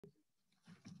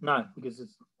No, because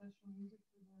it's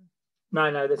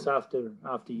no, that's after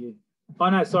you. Oh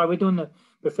no, sorry, we're doing the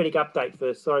prophetic update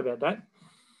first. Sorry about that.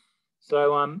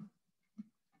 So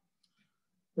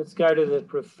let's go to the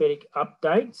prophetic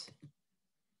update,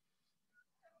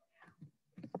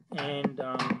 and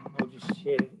I'll just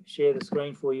share the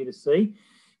screen for you to see.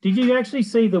 Did you actually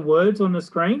see the words on the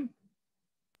screen?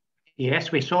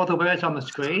 Yes, we saw the words on the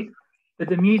screen. But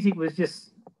the music was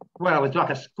just... Well, it was like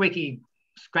a squeaky,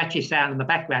 scratchy sound in the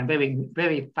background, very,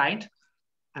 very faint,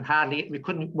 and hardly, we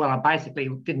couldn't, well, basically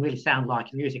it didn't really sound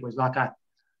like music. It was like a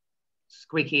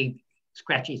squeaky,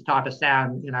 scratchy type of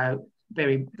sound, you know,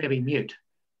 very, very mute.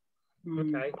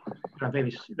 Okay. A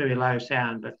very, very low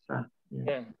sound, but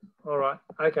yeah. All right.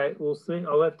 Okay, we'll see.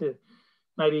 I'll have to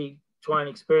maybe try and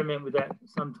experiment with that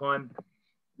sometime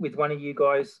with one of you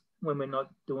guys when we're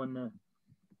not doing the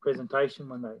presentation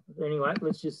one day. But anyway,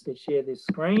 let's just share this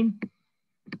screen.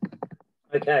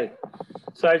 Okay,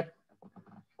 so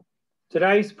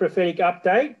today's prophetic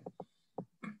update.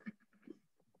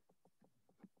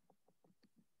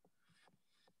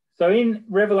 So in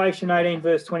Revelation 18,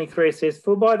 verse 23, it says,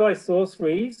 "For by thy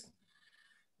sorceries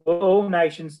were all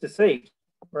nations deceived."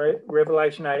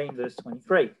 Revelation 18, verse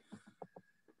 23.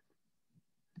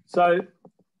 So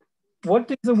what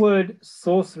does the word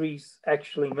sorceries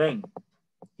actually mean?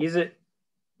 Is it,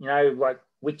 you know, like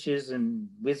witches and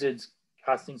wizards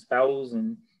casting spells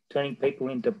and turning people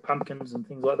into pumpkins and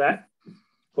things like that?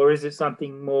 Or is it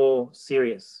something more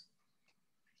serious?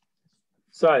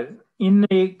 So in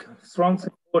the Strong's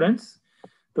Concordance,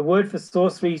 the word for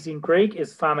sorceries in Greek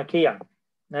is pharmakia. And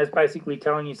that's basically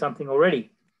telling you something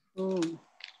already. Mm.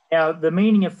 Now, the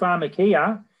meaning of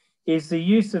pharmakia is the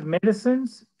use of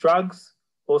medicines, drugs,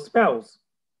 or spells.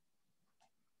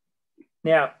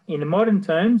 Now, in modern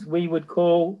terms, we would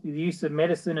call the use of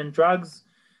medicine and drugs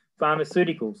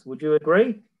pharmaceuticals. Would you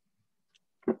agree?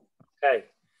 Okay.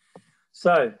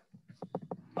 So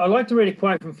I'd like to read a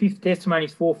quote from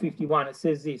Testimonies 4:51. It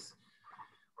says this: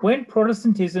 "When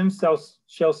Protestantism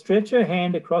shall stretch her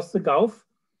hand across the gulf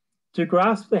to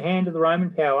grasp the hand of the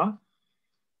Roman power,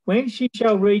 when she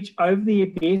shall reach over the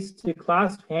abyss to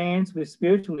clasp hands with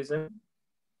spiritualism,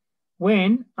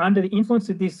 when, under the influence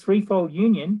of this threefold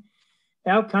union,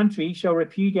 our country shall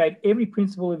repudiate every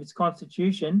principle of its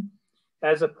constitution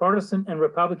as a Protestant and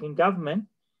Republican government,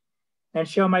 and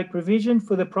shall make provision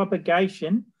for the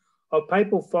propagation of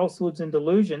papal falsehoods and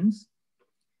delusions,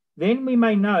 then we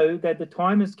may know that the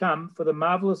time has come for the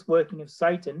marvellous working of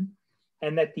Satan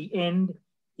and that the end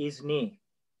is near."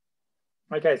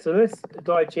 Okay, so let's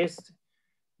digest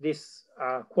this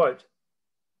quote.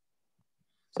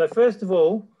 So first of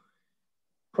all,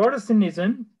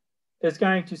 Protestantism is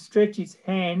going to stretch its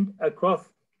hand across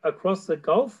the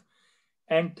gulf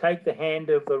and take the hand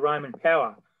of the Roman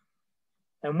power.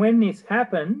 And when this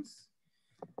happens,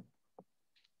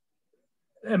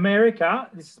 America,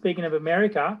 this is speaking of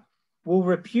America, will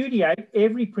repudiate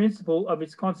every principle of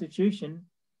its constitution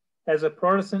as a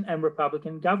Protestant and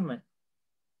Republican government.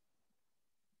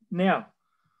 Now,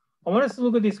 I want us to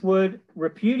look at this word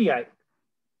repudiate.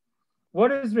 What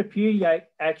does repudiate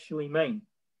actually mean?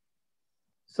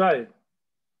 So,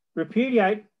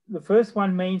 repudiate, the first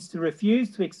one means to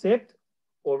refuse to accept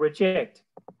or reject.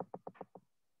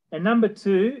 And number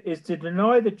two is to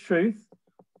deny the truth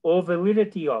or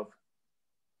validity of.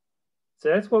 So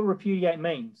that's what repudiate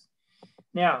means.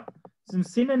 Now, some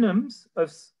synonyms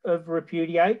of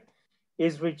repudiate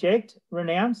is reject,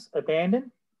 renounce,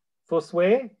 abandon,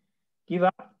 forswear, give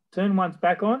up, turn one's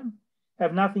back on,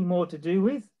 have nothing more to do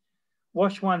with,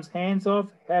 wash one's hands off,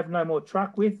 have no more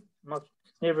truck with.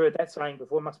 Never heard that saying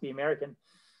before, must be American.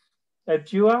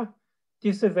 Abjure,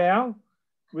 disavow,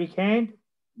 recant,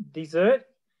 desert.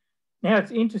 Now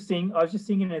it's interesting, I was just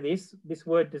thinking of this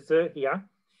word desert here.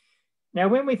 Now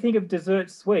when we think of dessert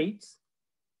sweets,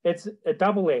 it's a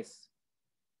double S.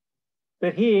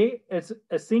 But here it's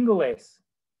a single S.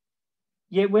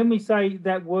 Yet when we say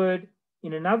that word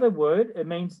in another word, it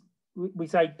means we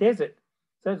say desert.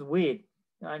 So that's weird.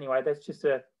 Anyway, that's just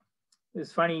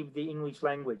it's funny, the English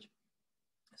language.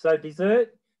 So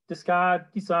desert, discard,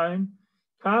 disown,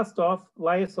 cast off,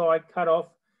 lay aside, cut off,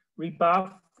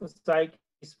 rebuff, forsake,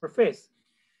 disprofess.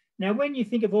 Now, when you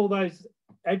think of all those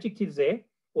adjectives there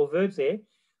or verbs there,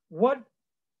 what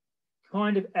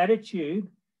kind of attitude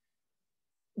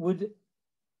would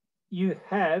you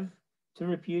have to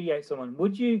repudiate someone?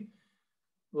 Would you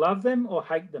love them or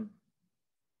hate them?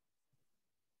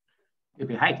 You'd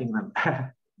be hating them.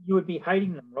 You would be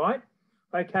hating them, right?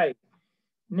 Okay.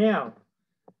 Now,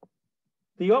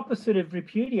 the opposite of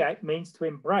repudiate means to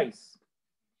embrace.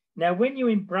 Now, when you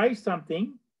embrace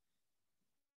something,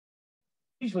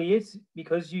 usually it's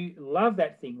because you love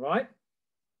that thing, right?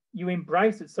 You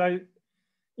embrace it. So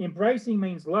embracing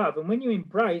means love. And when you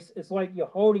embrace, it's like you're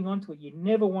holding on to it. You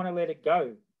never want to let it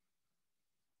go.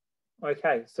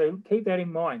 Okay, so keep that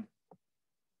in mind.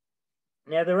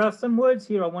 Now, there are some words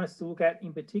here I want us to look at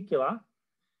in particular.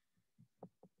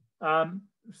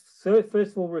 So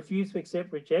first of all, refuse to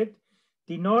accept, reject,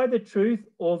 deny the truth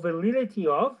or validity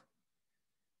of,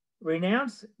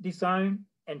 renounce, disown,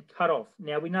 and cut off.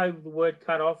 Now, we know the word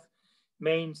cut off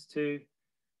means to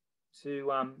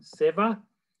sever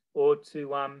or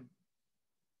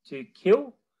to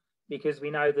kill, because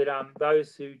we know that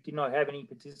those who did not have any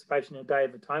participation in the Day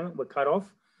of Atonement were cut off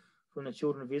from the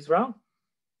children of Israel.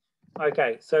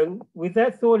 Okay, so with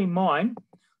that thought in mind,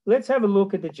 let's have a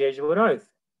look at the Jesuit oath.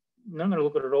 I'm not going to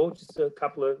look at it all, just a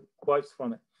couple of quotes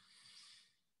from it.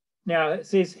 Now, it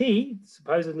says he,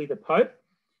 supposedly the Pope,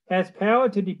 has power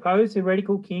to depose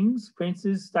heretical kings,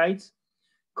 princes, states,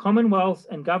 commonwealths,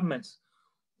 and governments,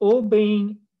 all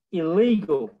being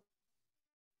illegal.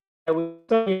 I would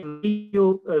say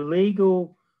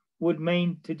illegal would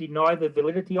mean to deny the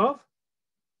validity of.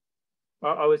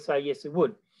 I would say yes, it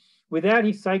would. Without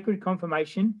his sacred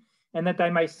confirmation, and that they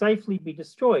may safely be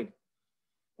destroyed.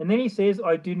 And then he says,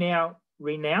 I do now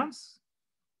renounce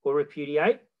or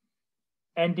repudiate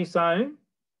and disown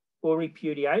or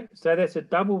repudiate. So that's a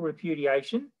double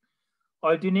repudiation.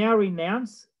 I do now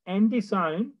renounce and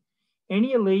disown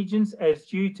any allegiance as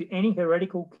due to any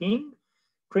heretical king,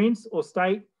 prince, or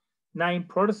state named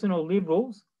Protestant or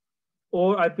liberals,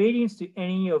 or obedience to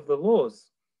any of the laws.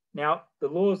 Now, the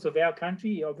laws of our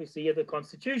country obviously are the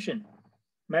Constitution,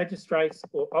 magistrates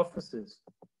or officers.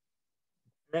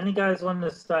 Then he goes on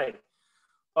to say,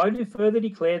 I do further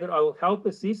declare that I will help,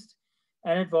 assist,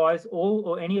 and advise all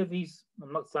or any of these,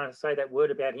 I'm not going to say that word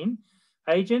about him,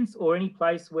 agents or any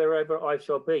place wherever I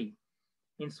shall be,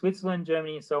 in Switzerland,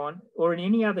 Germany, and so on, or in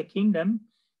any other kingdom,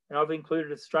 and I've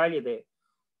included Australia there,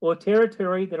 or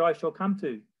territory that I shall come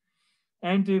to,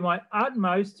 and do my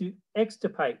utmost to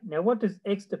extirpate. Now, what does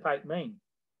extirpate mean?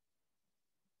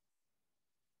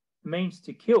 It means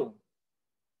to kill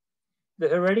the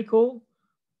heretical,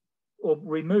 or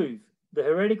remove the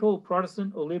heretical,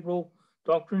 Protestant, or liberal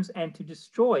doctrines, and to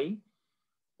destroy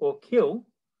or kill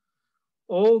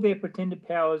all their pretended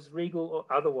powers, regal or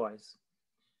otherwise.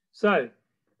 So,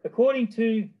 according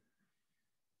to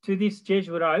this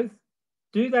Jesuit oath,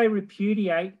 do they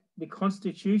repudiate the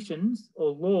constitutions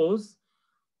or laws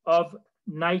of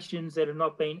nations that have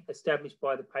not been established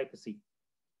by the papacy?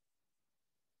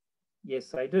 Yes,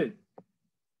 they do.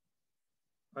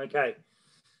 Okay,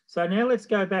 so now let's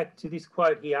go back to this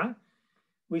quote here.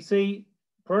 We see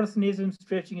Protestantism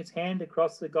stretching its hand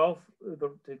across the gulf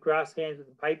to grasp hands with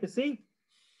the papacy.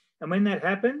 And when that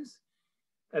happens,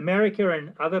 America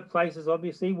and other places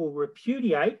obviously will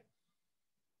repudiate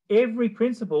every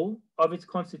principle of its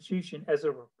constitution as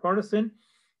a Protestant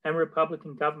and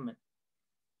Republican government.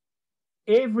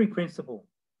 Every principle.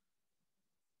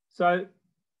 So,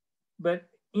 but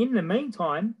in the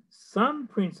meantime, some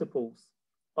principles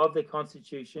of the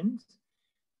constitutions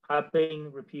are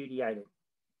being repudiated.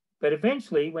 But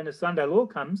eventually, when the Sunday law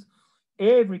comes,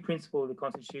 every principle of the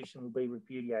constitution will be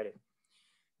repudiated.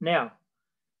 Now,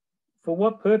 for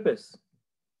what purpose?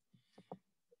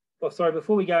 Oh, sorry,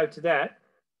 before we go to that,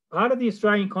 part of the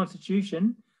Australian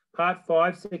Constitution, Part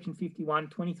 5, Section 51,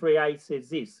 23A says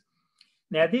this.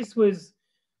 Now,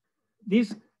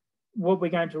 what we're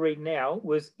going to read now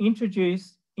was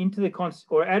introduced into the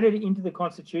added into the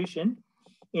Constitution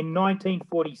in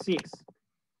 1946.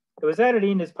 It was added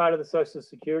in as part of the Social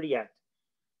Security Act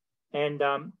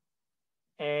or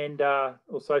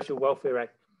Social Welfare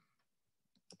Act,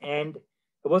 and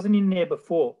it wasn't in there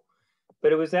before,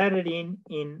 but it was added in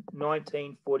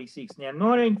 1946. Now,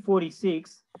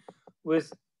 1946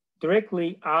 was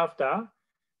directly after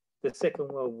the Second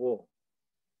World War.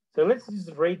 So let's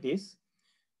just read this.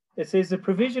 It says the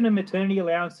provision of maternity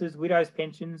allowances, widows'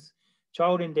 pensions,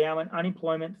 child endowment,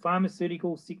 unemployment,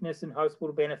 pharmaceutical, sickness and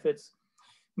hospital benefits,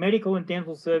 medical and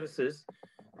dental services,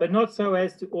 but not so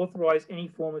as to authorise any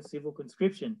form of civil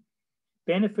conscription,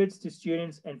 benefits to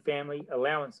students and family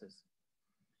allowances.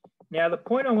 Now, the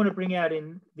point I want to bring out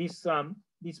in this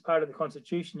part of the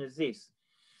Constitution is this.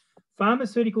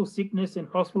 Pharmaceutical, sickness and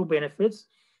hospital benefits,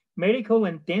 medical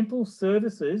and dental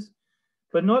services,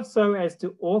 but not so as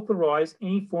to authorise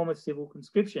any form of civil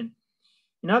conscription.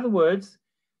 In other words,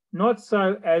 not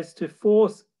so as to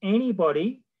force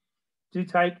anybody to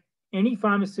take any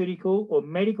pharmaceutical or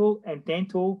medical and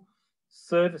dental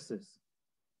services.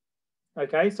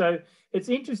 Okay, so it's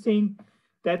interesting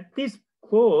that this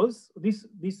clause, this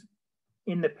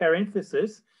in the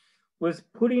parenthesis, was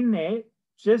put in there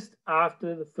just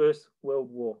after the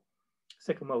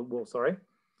Second World War, sorry.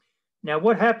 Now,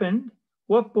 what happened?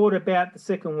 What brought about the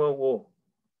Second World War?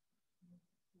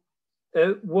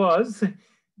 It was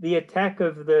the attack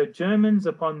of the Germans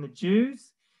upon the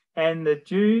Jews, and the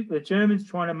Germans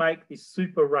trying to make this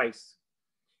super race.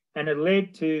 And it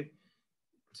led to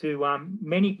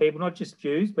many people, not just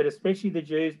Jews, but especially the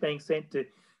Jews, being sent to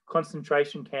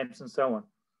concentration camps and so on.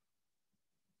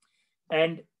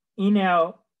 And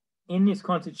in this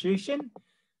constitution,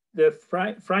 the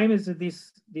framers of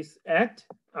this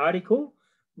article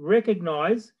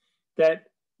recognise that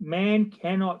man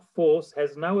cannot force,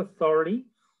 has no authority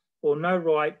or no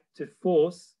right to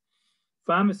force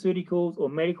pharmaceuticals or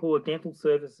medical or dental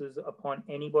services upon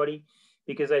anybody,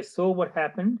 because they saw what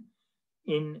happened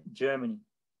in Germany.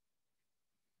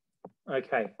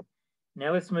 Okay,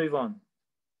 now let's move on.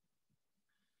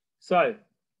 So,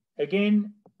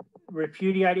 again,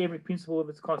 repudiate every principle of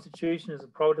its constitution as a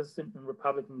Protestant and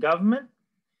Republican government.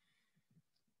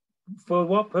 For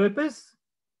what purpose?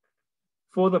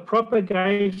 For the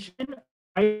propagation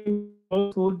of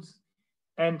falsehoods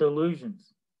and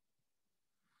delusions.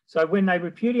 So when they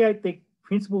repudiate the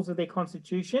principles of their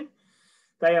constitution,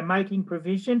 they are making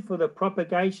provision for the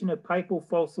propagation of papal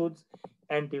falsehoods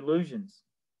and delusions.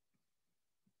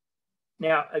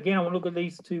 Now, again, I want to look at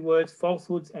these two words,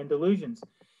 falsehoods and delusions.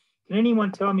 Can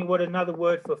anyone tell me what another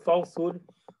word for falsehood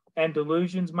and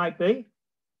delusions might be?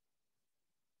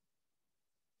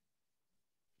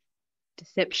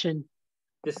 Deception.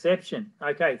 Deception.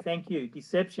 Okay, thank you.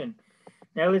 Deception.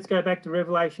 Now let's go back to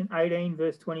Revelation 18,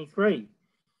 verse 23.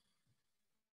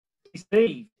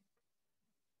 Deceive.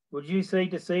 Would you see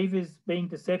deceive as being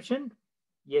deception?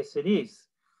 Yes, it is.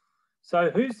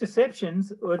 So whose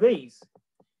deceptions are these?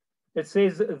 It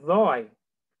says thy.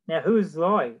 Now who is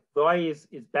thy? Thy is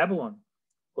Babylon,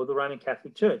 or the Roman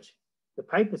Catholic Church, the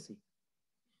papacy.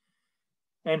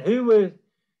 And who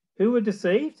were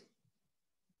deceived?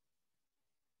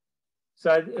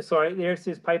 So, sorry, there it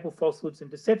says papal falsehoods and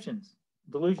deceptions,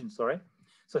 delusions, sorry.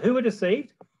 So who were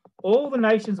deceived? All the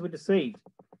nations were deceived.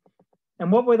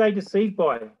 And what were they deceived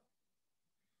by?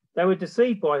 They were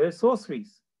deceived by her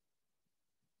sorceries,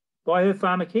 by her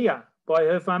pharmakia, by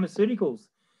her pharmaceuticals,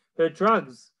 her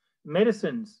drugs,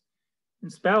 medicines,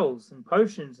 and spells and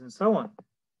potions and so on.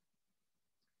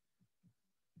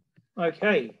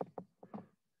 Okay.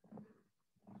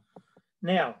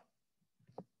 Now,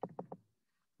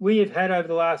 we have had over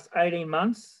the last 18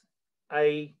 months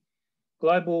a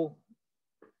global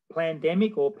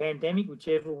pandemic,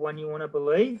 whichever one you want to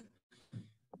believe,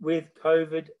 with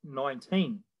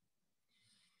COVID-19.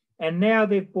 And now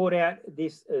they've brought out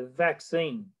this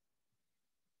vaccine.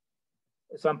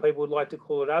 Some people would like to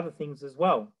call it other things as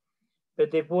well,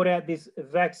 but they've brought out this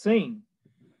vaccine.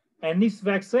 And this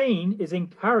vaccine is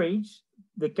encouraged,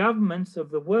 the governments of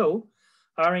the world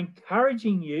are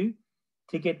encouraging you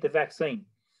to get the vaccine.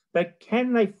 But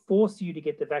can they force you to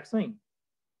get the vaccine?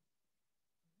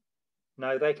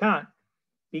 No, they can't.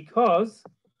 Because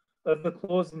of the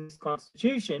clause in this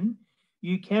constitution,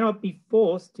 you cannot be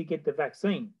forced to get the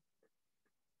vaccine.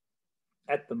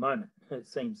 At the moment, it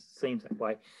seems that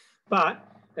way. But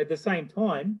at the same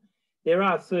time, there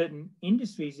are certain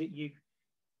industries that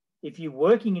if you're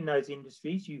working in those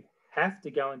industries, you have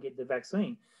to go and get the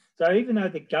vaccine. So even though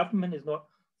the government is not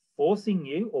forcing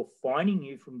you or fining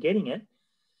you from getting it,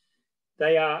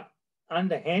 they are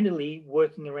underhandedly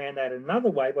working around that another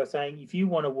way by saying, if you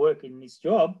want to work in this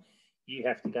job, you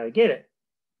have to go get it.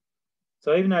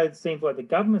 So even though it seems like the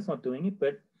government's not doing it,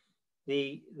 but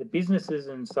the businesses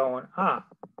and so on are.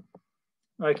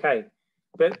 Okay,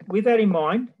 but with that in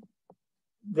mind,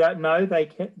 that no,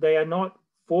 they are not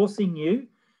forcing you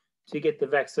to get the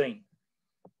vaccine.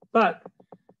 But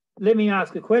let me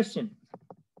ask a question.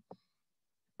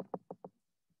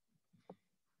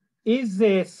 Is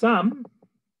there some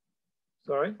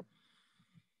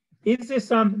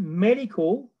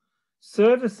medical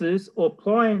services or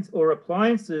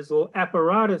appliances or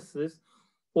apparatuses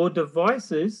or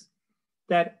devices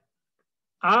that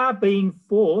are being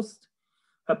forced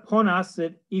upon us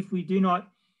that if we do not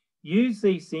use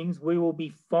these things, we will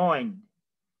be fined?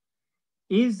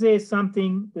 Is there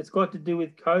something that's got to do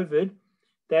with COVID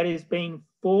that is being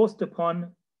forced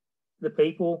upon the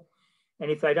people, and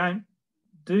if they don't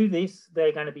do this,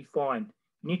 they're going to be fined?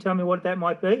 Can you tell me what that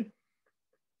might be?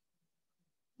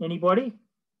 Anybody?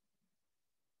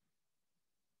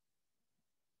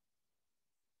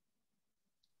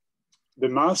 The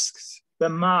masks. The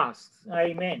masks.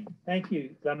 Amen. Thank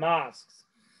you. The masks.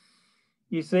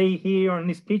 You see here on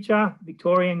this picture,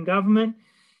 Victorian government,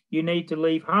 you need to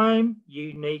leave home,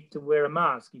 you need to wear a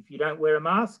mask. If you don't wear a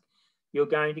mask, you're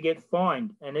going to get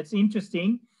fined. And it's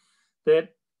interesting that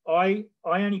I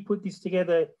only put this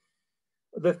together.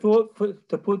 The thought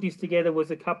to put this together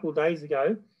was a couple of days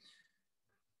ago.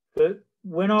 But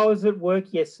when I was at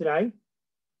work yesterday,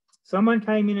 someone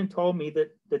came in and told me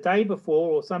that the day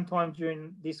before or sometime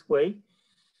during this week,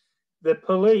 the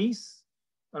police,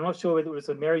 I'm not sure whether it was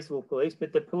the Marysville police,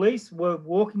 but the police were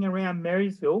walking around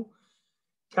Marysville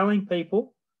telling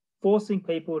people, forcing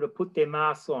people to put their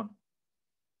masks on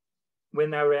when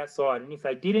they were outside. And if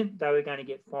they didn't, they were going to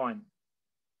get fined.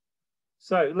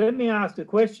 So let me ask a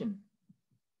question.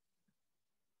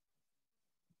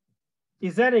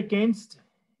 Is that against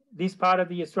this part of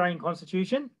the Australian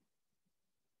Constitution?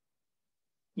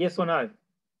 Yes or no?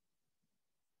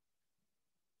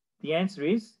 The answer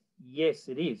is yes,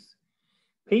 it is.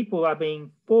 People are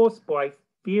being forced by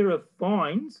fear of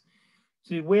fines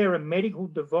to wear a medical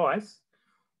device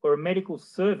or a medical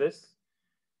service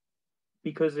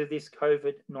because of this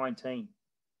COVID-19.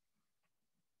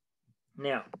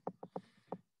 Now,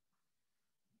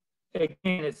 again,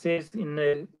 it says in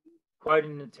the quote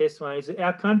in the testimonies that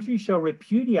our country shall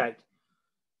repudiate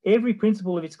every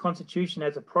principle of its constitution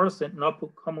as a Protestant, and I'll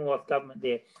put Commonwealth government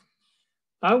there.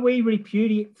 Are we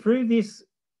repudiating through this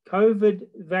COVID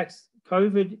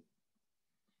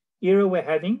era we're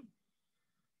having?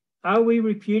 Are we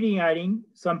repudiating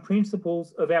some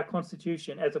principles of our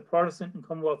constitution as a Protestant and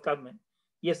Commonwealth government?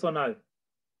 Yes or no?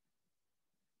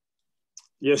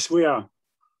 Yes, we are.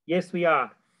 Yes, we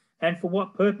are. And for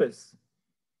what purpose?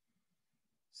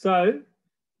 So,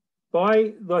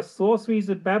 by the sorceries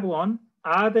of Babylon,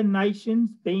 are the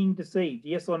nations being deceived?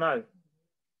 Yes or no?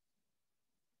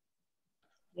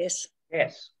 Yes.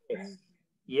 Yes. Yes,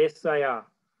 yes they are.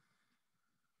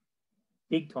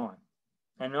 Big time.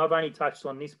 And I've only touched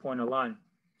on this point alone.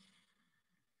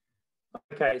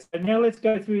 Okay, so now let's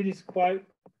go through this quote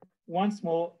once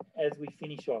more as we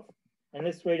finish off. And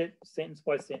let's read it sentence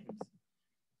by sentence.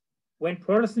 When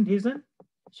Protestantism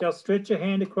shall stretch a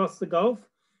hand across the gulf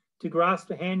to grasp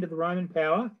the hand of the Roman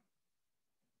power,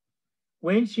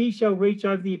 when she shall reach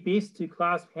over the abyss to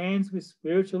clasp hands with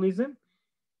spiritualism,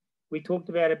 we talked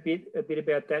about a bit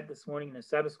about that this morning in the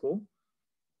Sabbath school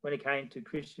when it came to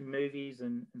Christian movies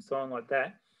and so on like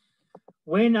that.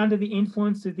 When under the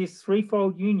influence of this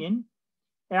threefold union,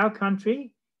 our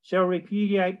country shall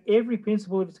repudiate every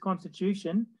principle of its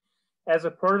constitution as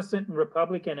a Protestant and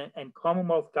Republican and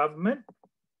Commonwealth government,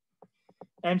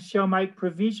 and shall make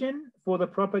provision for the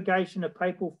propagation of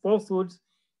papal falsehoods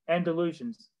and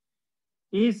delusions.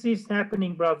 Is this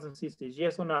happening, brothers and sisters?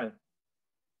 Yes or no?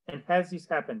 And has this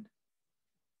happened?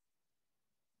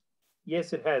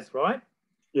 Yes, it has, right?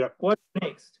 Yeah. What's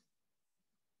next?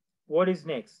 What is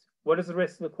next? What does the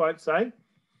rest of the quote say?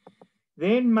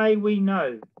 Then may we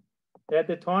know that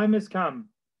the time has come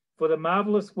for the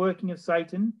marvelous working of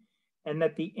Satan and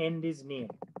that the end is near.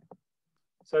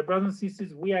 So, brothers and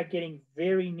sisters, we are getting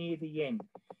very near the end.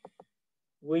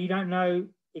 We don't know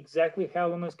exactly how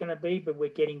long it's going to be, but we're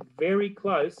getting very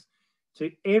close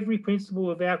to every principle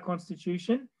of our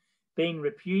constitution being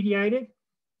repudiated,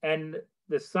 and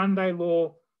the Sunday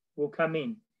law will come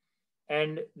in,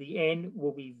 and the end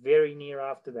will be very near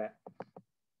after that.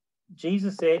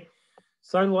 Jesus said,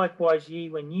 so likewise ye,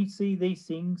 when ye see these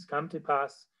things come to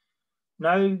pass,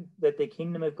 know that the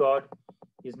kingdom of God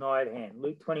is nigh at hand.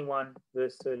 Luke 21,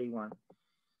 verse 31.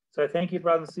 So thank you,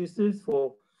 brothers and sisters,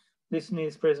 for listening to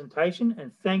this presentation,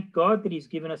 and thank God that he's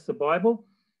given us the Bible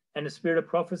and the spirit of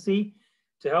prophecy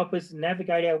to help us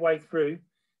navigate our way through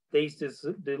these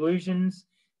delusions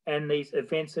and these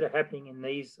events that are happening in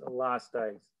these last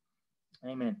days.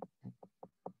 Amen.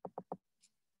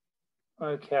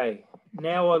 Okay,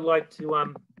 now I'd like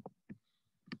to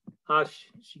ask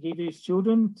Shigidu's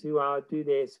children to do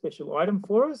their special item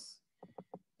for us,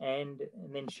 and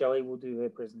then Shelley will do her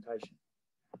presentation.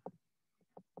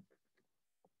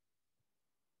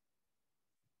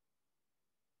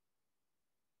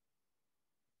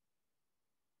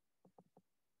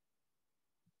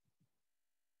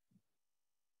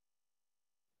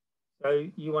 So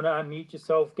you want to unmute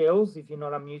yourself, girls, if you're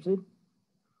not unmuted.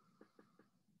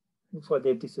 Looks like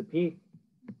they've disappeared.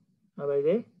 Are they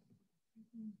there?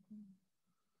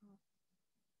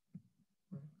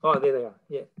 Oh, there they are.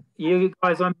 Yeah. You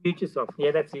guys unmute yourself.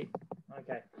 Yeah, that's it.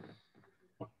 Okay.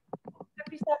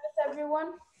 Happy Sabbath,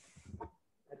 everyone.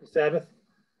 Happy Sabbath.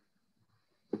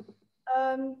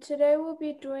 Today we'll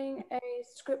be doing a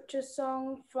scripture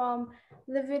song from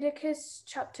Leviticus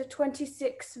chapter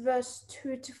 26, verse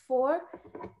 2 to 4.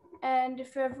 And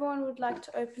if everyone would like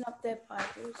to open up their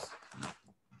Bibles.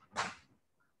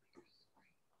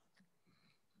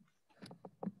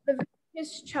 Leviticus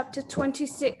Leviticus chapter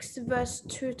 26, verse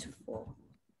 2 to 4.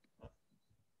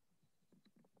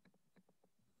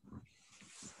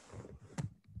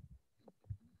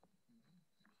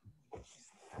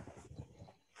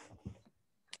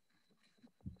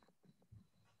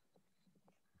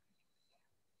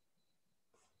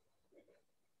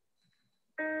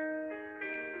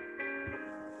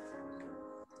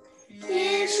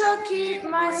 Ye shall keep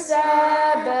my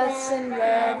Sabbaths and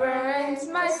reverence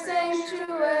my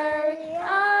sanctuary.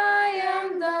 I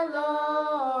am the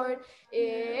Lord.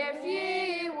 If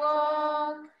ye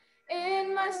walk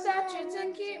in my statutes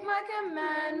and keep my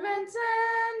commandments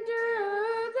and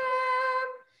do them,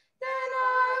 then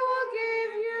I will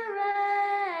give you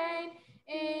rain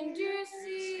in due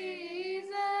season,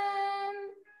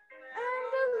 and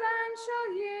the land shall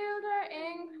yield her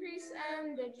increase, and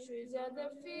the trees of the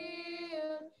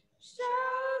field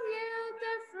shall yield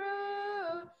their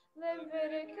fruit.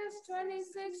 Leviticus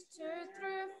 26, 2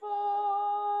 through 4.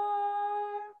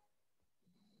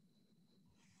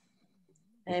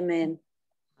 Amen.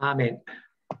 Amen.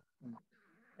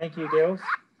 Thank you, girls.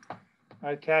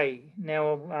 Okay,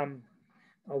 now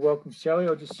I'll welcome Shelley.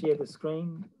 I'll just share the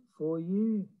screen for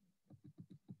you.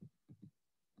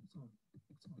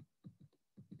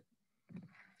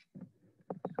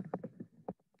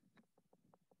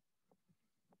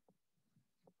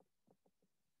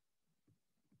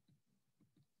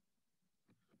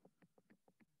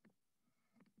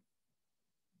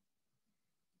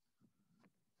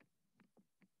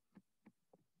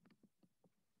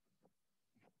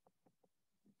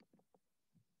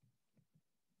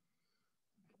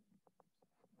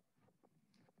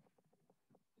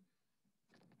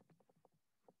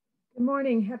 Good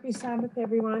morning. Happy Sabbath,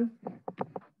 everyone.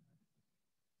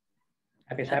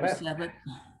 Happy Sabbath. Happy Sabbath.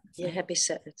 Yeah, happy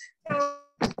Sabbath. So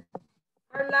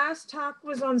our last talk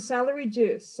was on celery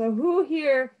juice. So who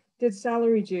here did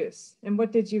celery juice and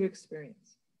what did you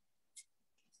experience?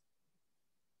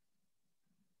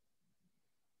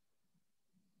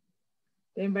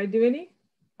 Did anybody do any?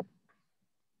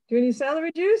 Do any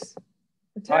celery juice?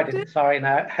 I didn't, sorry,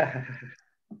 no.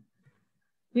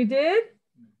 You did?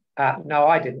 No,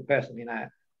 I didn't personally, no.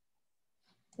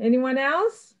 Anyone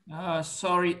else?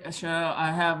 Sorry, Cheryl,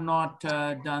 I have not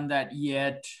done that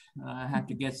yet. I had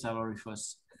to get celery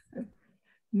first.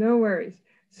 No worries.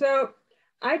 So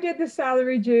I did the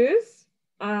celery juice.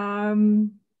 I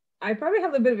probably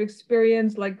have a bit of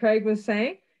experience, like Craig was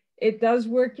saying. It does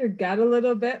work your gut a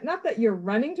little bit. Not that you're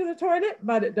running to the toilet,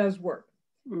 but it does work.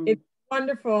 It's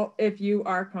wonderful if you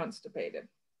are constipated.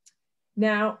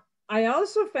 Now, I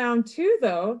also found too,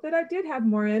 though, that I did have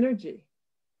more energy.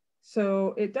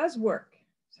 So it does work.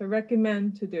 So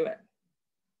recommend to do it.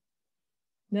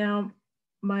 Now,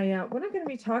 what I'm going to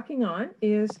be talking on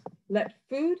is let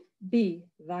food be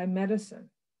thy medicine.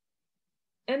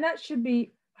 And that should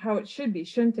be how it should be,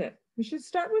 shouldn't it? We should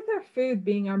start with our food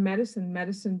being our medicine,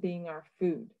 medicine being our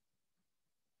food.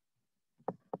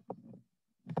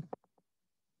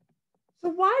 So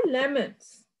why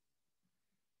lemons?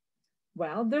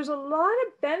 Well, there's a lot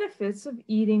of benefits of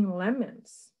eating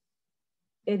lemons.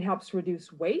 It helps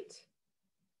reduce weight.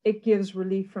 It gives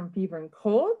relief from fever and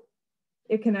cold.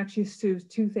 It can actually soothe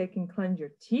toothache and cleanse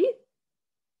your teeth.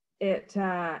 It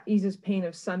eases pain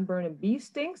of sunburn and bee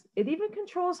stings. It even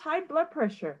controls high blood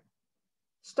pressure,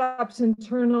 stops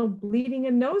internal bleeding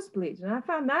and nosebleeds. And I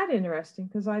found that interesting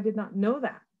because I did not know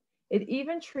that. It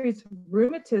even treats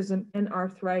rheumatism and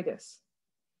arthritis.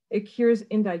 It cures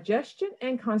indigestion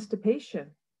and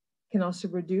constipation. Can also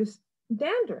reduce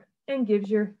dandruff and gives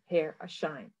your hair a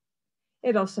shine.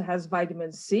 It also has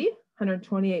vitamin C,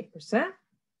 128%.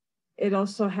 It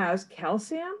also has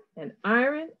calcium and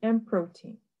iron and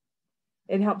protein.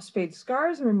 It helps fade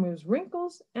scars and removes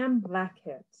wrinkles and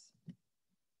blackheads.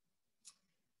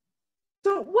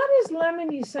 So what is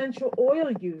lemon essential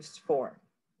oil used for?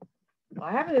 Well,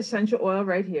 I have an essential oil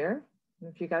right here,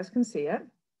 if you guys can see it.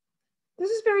 This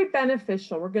is very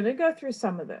beneficial. We're going to go through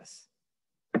some of this.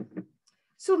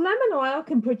 So lemon oil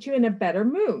can put you in a better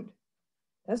mood.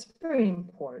 That's very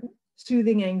important.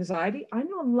 Soothing anxiety. I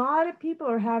know a lot of people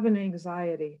are having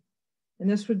anxiety, and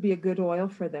this would be a good oil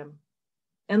for them.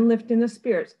 And lifting the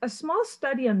spirits. A small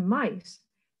study on mice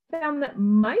found that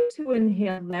mice who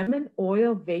inhale lemon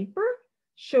oil vapor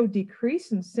show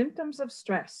decrease in symptoms of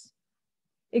stress.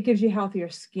 It gives you healthier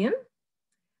skin.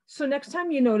 So next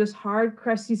time you notice hard,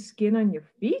 crusty skin on your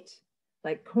feet,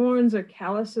 like corns or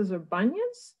calluses or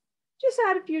bunions, just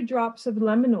add a few drops of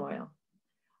lemon oil.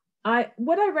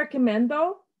 What I recommend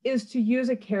though, is to use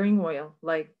a carrying oil,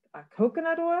 like a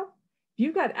coconut oil. If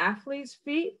you've got athlete's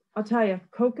feet, I'll tell you,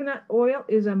 coconut oil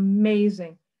is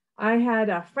amazing. I had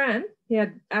a friend, He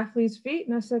had athlete's feet,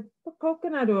 and I said, put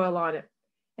coconut oil on it.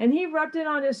 And he rubbed it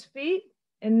on his feet,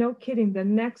 and no kidding, the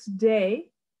next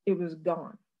day it was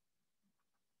gone.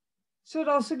 So it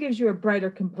also gives you a brighter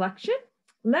complexion.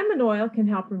 Lemon oil can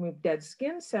help remove dead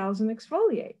skin cells and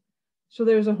exfoliate. So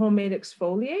there's a homemade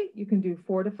exfoliate. You can do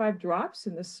 4 to 5 drops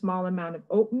in this small amount of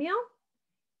oatmeal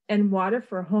and water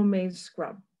for a homemade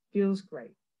scrub. Feels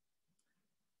great.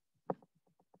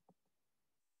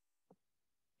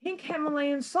 Pink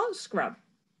Himalayan salt scrub.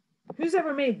 Who's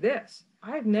ever made this?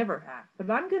 I've never had,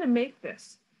 but I'm going to make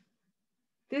this.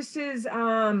 This is,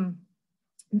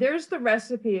 there's the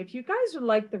recipe. If you guys would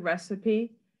like the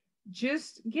recipe,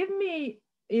 just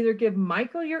either give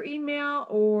Michael your email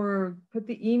or put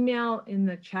the email in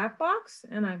the chat box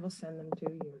and I will send them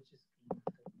to you.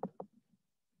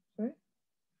 Sorry?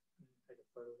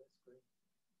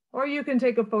 Or you can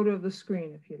take a photo of the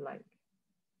screen if you like.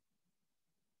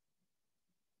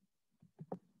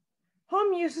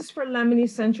 Home uses for lemon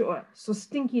essential oil. So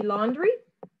stinky laundry.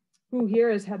 Who here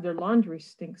has had their laundry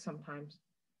stink sometimes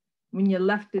when you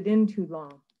left it in too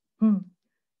long?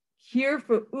 Cure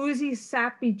for oozy,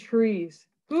 sappy trees.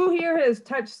 Who here has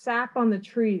touched sap on the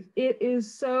trees? It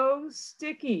is so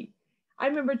sticky. I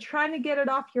remember trying to get it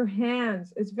off your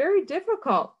hands. It's very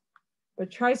difficult,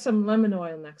 but try some lemon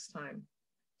oil next time.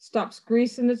 Stops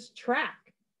grease in its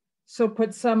track. So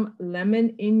put some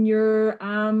lemon in your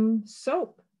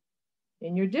soap,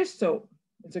 in your dish soap.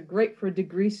 It's a great for a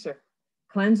degreaser.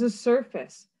 Cleanses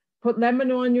surface. Put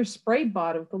lemon oil in your spray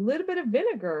bottle with a little bit of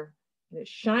vinegar and it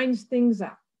shines things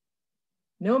up.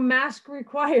 No mask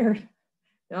required.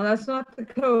 No, that's not the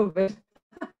COVID.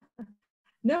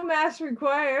 No mask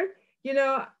required. You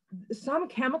know, some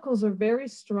chemicals are very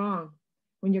strong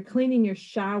when you're cleaning your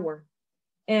shower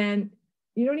and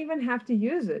you don't even have to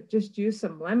use it. Just use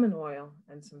some lemon oil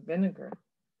and some vinegar.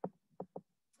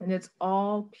 And it's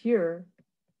all pure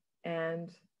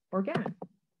and organic.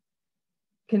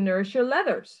 Can nourish your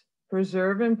leathers,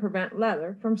 preserve and prevent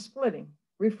leather from splitting,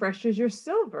 refreshes your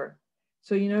silver.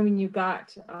 So, you know, when you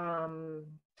got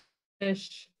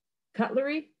fish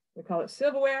cutlery, we call it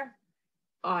silverware,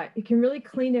 it can really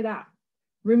clean it up,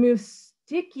 remove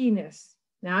stickiness.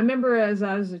 Now, I remember as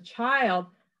I was a child,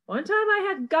 one time I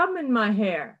had gum in my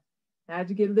hair. I had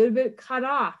to get a little bit cut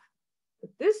off. But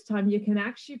this time you can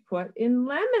actually put in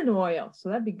lemon oil. So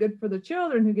that'd be good for the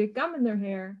children who get gum in their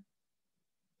hair.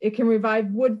 It can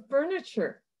revive wood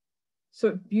furniture. So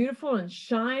it's beautiful and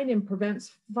shine and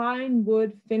prevents fine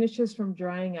wood finishes from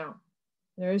drying out.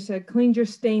 There I said, cleans your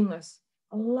stainless.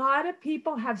 A lot of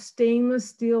people have stainless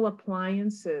steel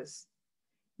appliances.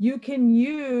 You can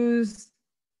use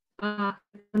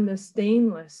the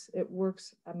stainless. It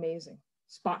works amazing.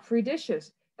 Spot-free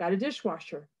dishes. Got a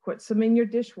dishwasher. Put some in your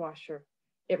dishwasher.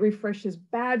 It refreshes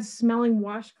bad smelling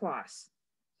washcloths.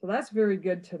 So that's very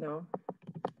good to know.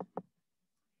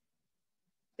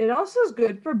 It also is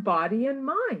good for body and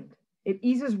mind. It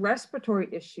eases respiratory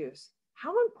issues.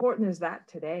 How important is that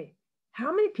today?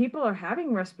 How many people are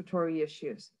having respiratory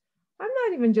issues? I'm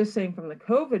not even just saying from the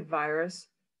COVID virus,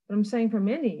 but I'm saying from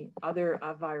any other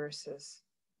viruses.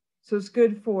 So it's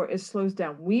good for, it slows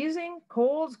down wheezing,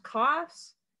 colds,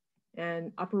 coughs,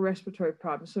 and upper respiratory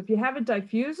problems. So if you have a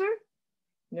diffuser,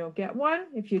 you know, get one.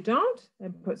 If you don't,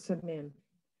 then put some in.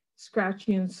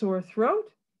 Scratchy and sore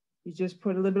throat, you just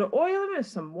put a little bit of oil in it,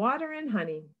 some water and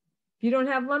honey. If you don't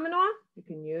have lemon oil, you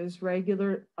can use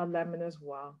regular lemon as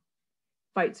well.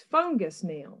 Fights fungus,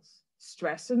 nails,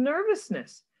 stress and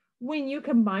nervousness. When you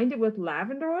combine it with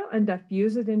lavender oil and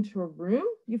diffuse it into a room,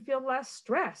 you feel less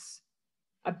stress,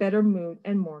 a better mood,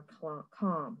 and more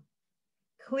calm.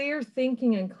 Clear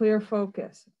thinking and clear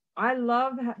focus. I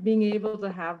love being able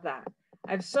to have that.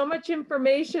 I have so much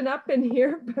information up in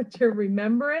here, but to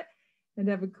remember it and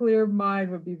have a clear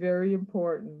mind would be very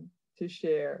important to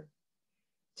share.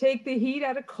 Take the heat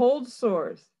out of cold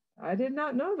sores. I did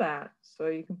not know that. So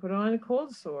you can put on a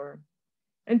cold sore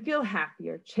and feel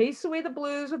happier. Chase away the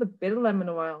blues with a bit of lemon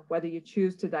oil, whether you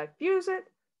choose to diffuse it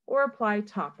or apply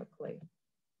topically.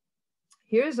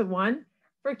 Here's a one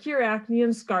for cure acne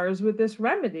and scars with this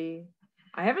remedy.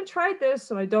 I haven't tried this,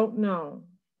 so I don't know,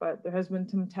 but there has been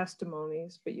some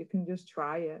testimonies, but you can just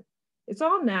try it. It's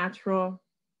all natural.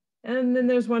 And then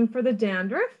there's one for the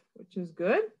dandruff, which is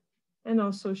good, and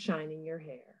also shining your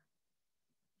hair.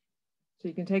 So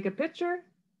you can take a picture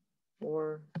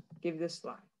or give this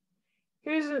slide.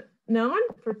 Here's another one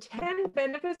for 10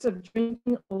 benefits of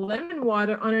drinking lemon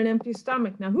water on an empty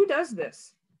stomach. Now, who does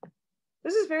this?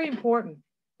 This is very important.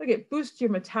 Look, it boosts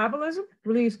your metabolism,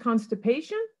 relieves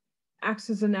constipation, acts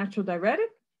as a natural diuretic,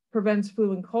 prevents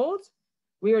flu and colds.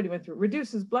 We already went through.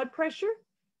 Reduces blood pressure,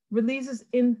 releases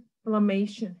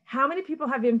Inflammation. How many people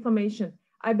have inflammation?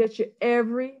 I bet you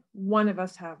every one of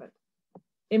us have it.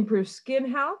 Improves skin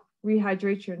health,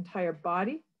 rehydrates your entire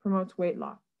body, promotes weight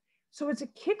loss. So it's a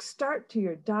kickstart to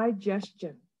your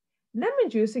digestion. Lemon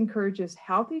juice encourages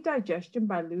healthy digestion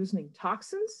by loosening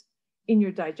toxins in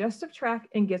your digestive tract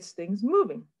and gets things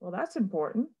moving. Well, that's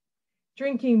important.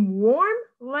 Drinking warm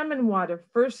lemon water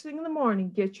first thing in the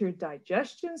morning gets your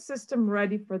digestion system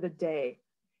ready for the day.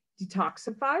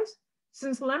 Detoxifies.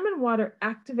 Since lemon water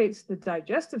activates the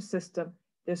digestive system,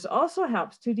 this also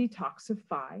helps to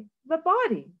detoxify the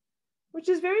body, which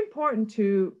is very important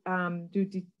to do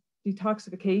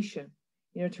detoxification,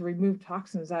 to remove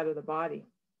toxins out of the body.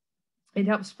 It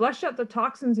helps flush out the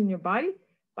toxins in your body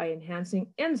by enhancing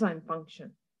enzyme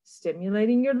function,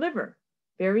 stimulating your liver.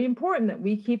 Very important that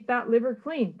we keep that liver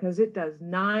clean because it does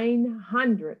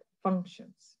 900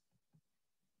 functions.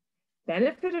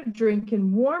 Benefit of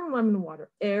drinking warm lemon water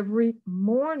every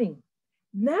morning.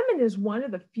 Lemon is one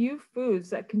of the few foods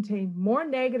that contain more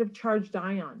negative charged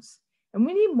ions. And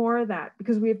we need more of that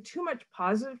because we have too much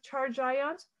positive charged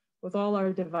ions with all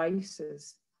our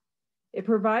devices. It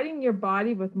providing your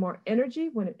body with more energy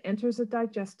when it enters the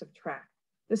digestive tract.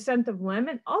 The scent of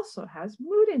lemon also has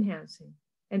mood enhancing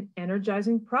and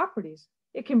energizing properties.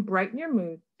 It can brighten your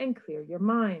mood and clear your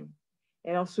mind.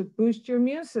 It also boosts your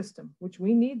immune system, which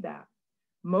we need that.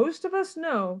 Most of us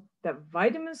know that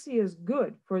vitamin C is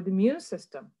good for the immune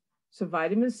system. So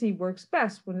vitamin C works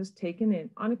best when it's taken in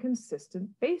on a consistent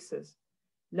basis.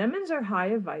 Lemons are high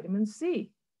of vitamin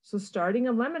C. So starting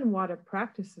a lemon water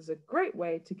practice is a great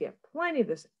way to get plenty of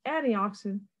this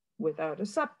antioxidant without a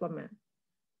supplement.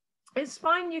 It's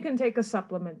fine, you can take a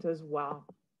supplement as well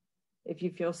if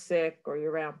you feel sick or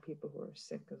you're around people who are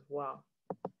sick as well.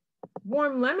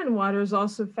 Warm lemon water is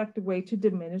also an effective way to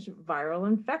diminish viral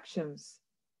infections.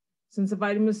 Since the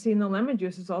vitamin C in the lemon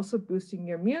juice is also boosting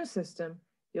your immune system,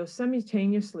 you'll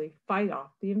simultaneously fight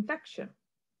off the infection.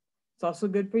 It's also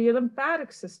good for your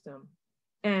lymphatic system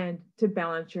and to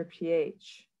balance your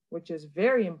pH, which is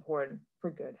very important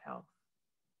for good health.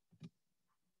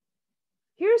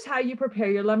 Here's how you prepare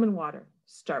your lemon water.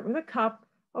 Start with a cup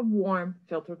of warm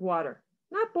filtered water,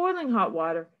 not boiling hot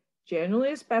water.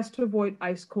 Generally, it's best to avoid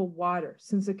ice cold water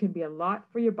since it can be a lot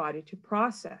for your body to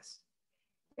process.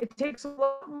 It takes a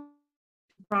lot more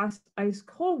to process ice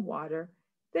cold water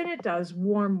than it does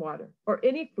warm water or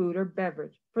any food or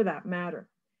beverage for that matter.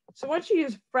 So once you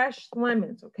use fresh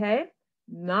lemons, okay,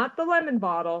 not the lemon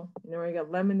bottle, you got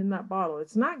lemon in that bottle,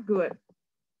 it's not good.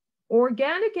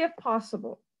 Organic if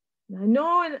possible. I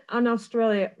know in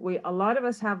Australia, a lot of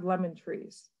us have lemon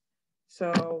trees.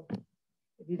 So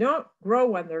if you don't grow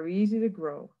one, they're easy to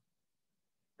grow.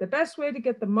 The best way to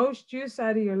get the most juice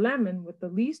out of your lemon with the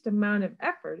least amount of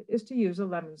effort is to use a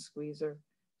lemon squeezer.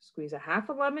 Squeeze a half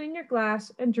a lemon in your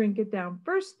glass and drink it down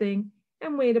first thing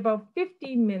and wait about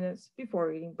 15 minutes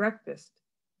before eating breakfast.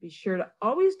 Be sure to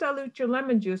always dilute your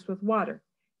lemon juice with water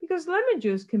because lemon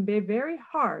juice can be very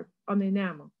hard on the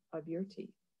enamel of your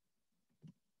teeth.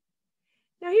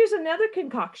 Now here's another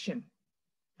concoction.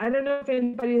 I don't know if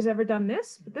anybody has ever done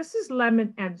this, but this is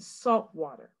lemon and salt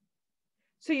water.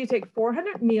 So you take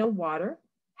 400 ml water,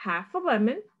 half a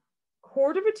lemon,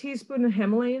 quarter of a teaspoon of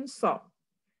Himalayan salt.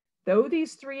 Though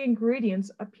these three ingredients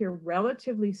appear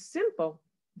relatively simple,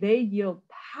 they yield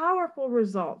powerful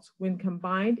results when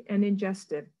combined and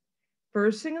ingested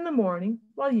first thing in the morning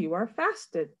while you are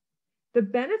fasted. The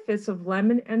benefits of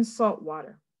lemon and salt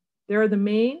water. There are the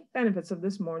main benefits of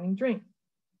this morning drink.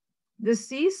 The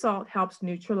sea salt helps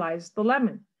neutralize the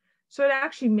lemon, so it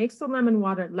actually makes the lemon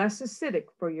water less acidic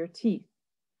for your teeth.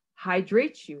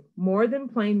 Hydrates you more than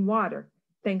plain water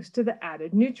thanks to the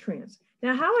added nutrients.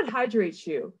 Now, how it hydrates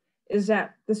you is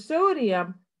that the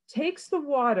sodium takes the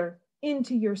water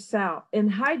into your cell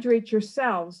and hydrates your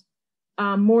cells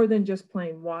more than just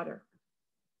plain water.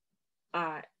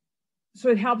 So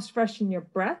it helps freshen your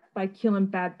breath by killing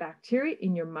bad bacteria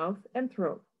in your mouth and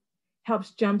throat.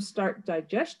 Helps jumpstart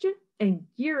digestion and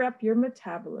gear up your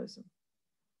metabolism.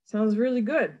 Sounds really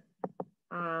good.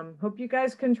 Hope you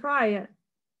guys can try it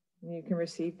and you can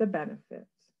receive the benefits.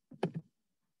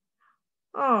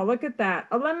 Oh, look at that.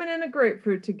 A lemon and a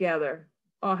grapefruit together.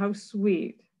 Oh, how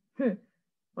sweet.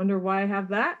 Wonder why I have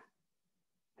that?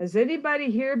 Has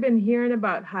anybody here been hearing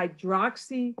about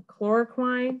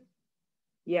hydroxychloroquine?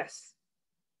 Yes,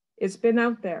 it's been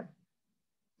out there.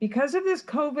 Because of this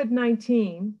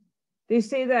COVID-19, they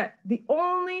say that the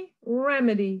only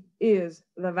remedy is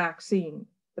the vaccine,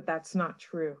 but that's not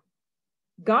true.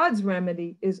 God's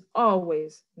remedy is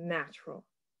always natural.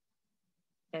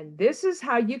 And this is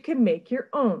how you can make your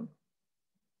own.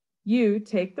 You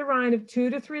take the rind of 2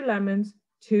 to 3 lemons,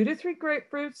 2 to 3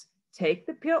 grapefruits, Take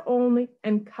the peel only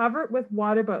and cover it with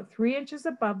water about 3 inches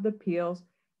above the peels.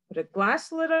 Put a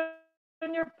glass lid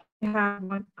on your pot if you have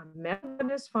one. A metal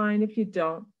one is fine if you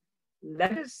don't.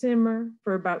 Let it simmer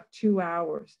for about 2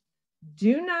 hours.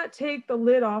 Do not take the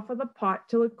lid off of the pot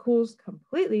till it cools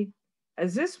completely,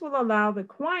 as this will allow the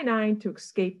quinine to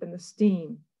escape in the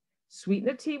steam. Sweeten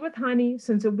the tea with honey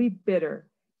since it will be bitter.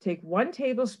 Take 1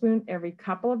 tablespoon every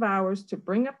couple of hours to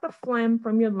bring up the phlegm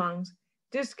from your lungs.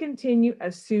 Discontinue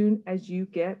as soon as you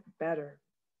get better.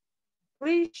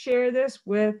 Please share this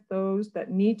with those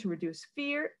that need to reduce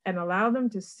fear and allow them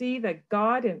to see that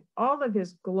God in all of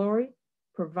his glory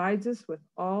provides us with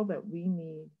all that we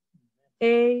need.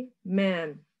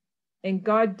 Amen. And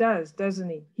God does, doesn't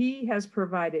he? He has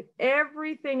provided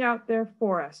everything out there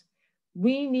for us.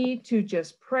 We need to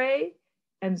just pray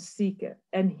and seek it,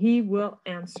 and he will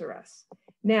answer us.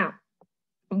 Now,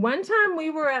 one time we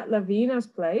were at Lavina's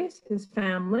place, his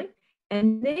family,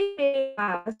 and they gave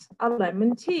us a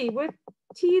lemon tea with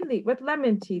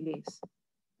lemon tea leaves.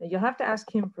 And you'll have to ask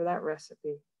him for that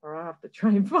recipe, or I'll have to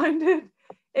try and find it.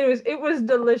 It was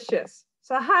delicious.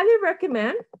 So I highly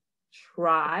recommend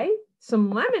try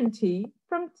some lemon tea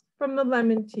from the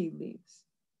lemon tea leaves.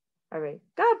 All right.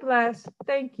 God bless.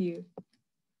 Thank you.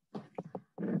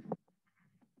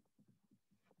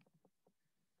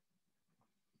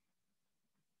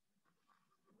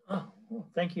 Oh, well,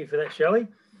 thank you for that, Shelley.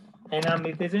 And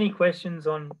if there's any questions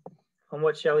on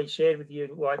what Shelley shared with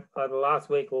you, like either last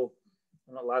week or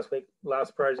not last week,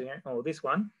 last program or this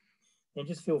one, then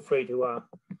just feel free to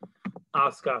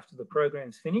ask after the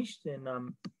program's finished,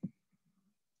 and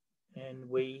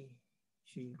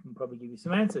she can probably give you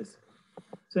some answers.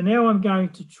 So now I'm going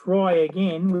to try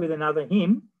again with another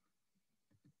hymn,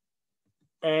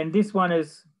 and this one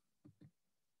is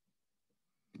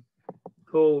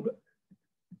called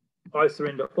I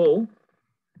Surrender All.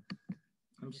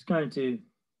 I'm just going to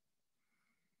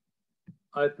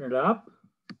open it up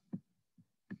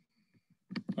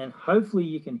and hopefully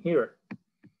you can hear it.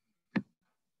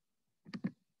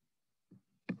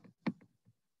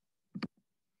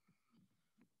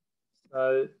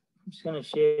 So I'm just going to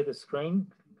share the screen.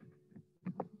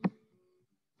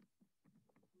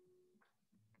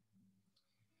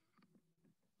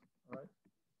 All right.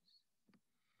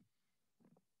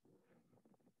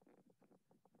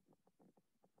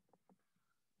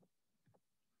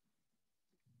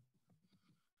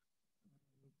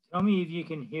 Tell me if you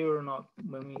can hear or not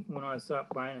when I start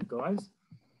playing it, guys.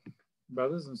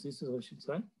 Brothers and sisters, I should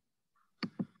say.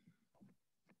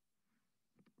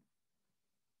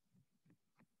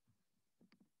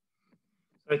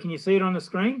 So can you see it on the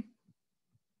screen?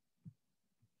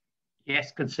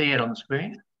 Yes, can see it on the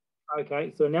screen.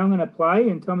 Okay, so now I'm going to play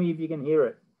and tell me if you can hear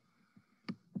it.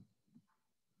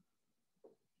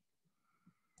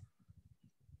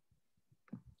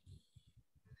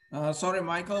 Sorry,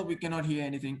 Michael, we cannot hear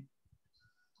anything.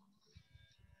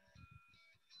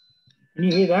 Can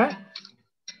you hear that?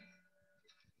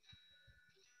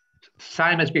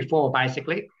 Same as before,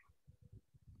 basically.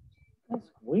 That's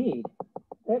weird.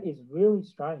 That is really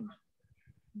strange.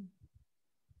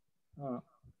 Oh,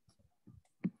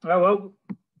 well,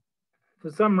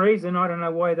 for some reason, I don't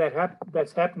know why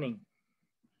that's happening.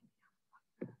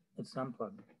 It's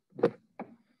unplugged.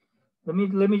 Let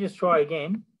me just try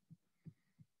again.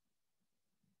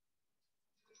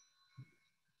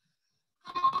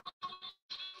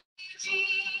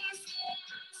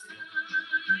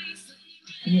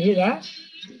 Can you hear that?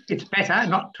 It's better,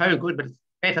 not too good, but it's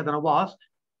better than it was.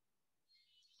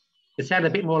 It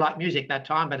sounded a bit more like music that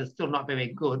time, but it's still not very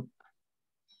good.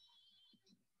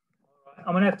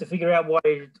 I'm gonna have to figure out why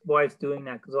it's doing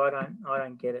that, because I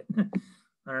don't get it.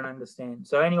 I don't understand.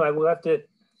 So anyway, we'll have to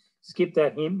skip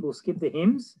that hymn. We'll skip the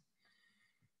hymns.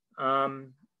 We'll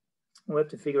have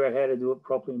to figure out how to do it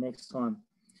properly next time.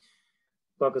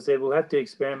 Like I said, we'll have to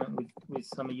experiment with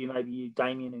some of you, maybe you,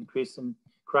 Damien and Chris and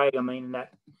Craig, and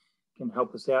that can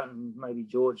help us out, and maybe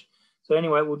George. So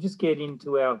anyway, we'll just get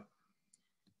into our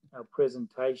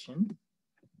presentation.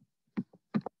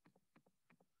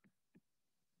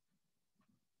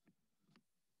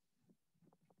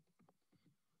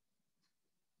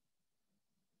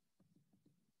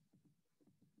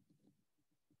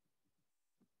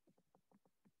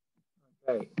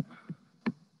 Okay.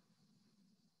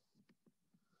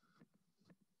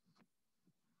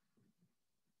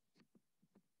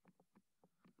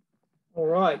 All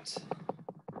right.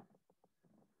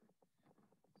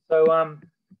 So I'd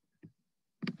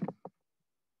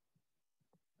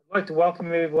like to welcome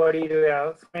everybody to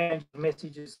our Financial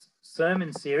Messages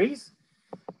sermon series,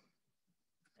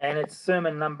 and it's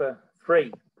sermon number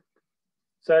 3.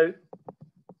 So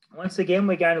Once again,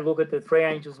 we're going to look at the three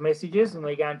angels' messages, and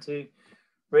we're going to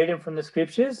read them from the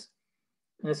scriptures.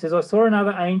 And it says, I saw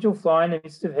another angel fly in the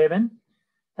midst of heaven,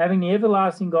 having the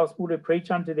everlasting gospel to preach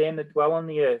unto them that dwell on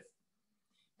the earth,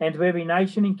 and to every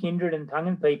nation and kindred and tongue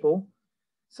and people,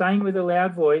 saying with a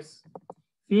loud voice,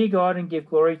 Fear God and give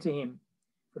glory to him,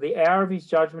 for the hour of his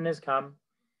judgment has come,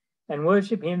 and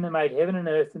worship him that made heaven and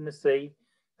earth and the sea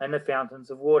and the fountains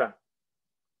of water.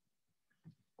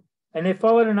 And there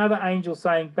followed another angel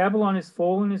saying, Babylon is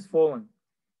fallen,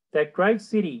 that great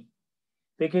city,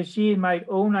 because she had made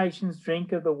all nations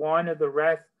drink of the wine of the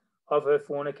wrath of her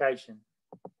fornication.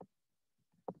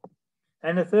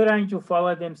 And the third angel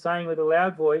followed them, saying with a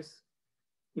loud voice,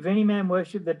 If any man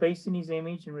worship the beast in his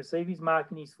image and receive his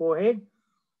mark in his forehead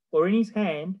or in his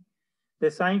hand,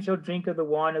 the same shall drink of the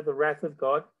wine of the wrath of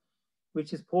God,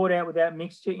 which is poured out without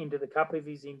mixture into the cup of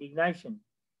his indignation.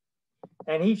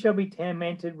 And he shall be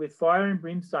tormented with fire and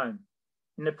brimstone,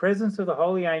 in the presence of the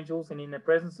holy angels and in the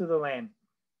presence of the Lamb.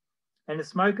 And the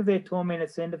smoke of their torment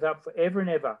ascendeth up for ever and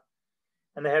ever.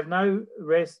 And they have no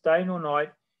rest day nor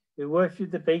night, who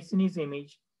worship the beast in his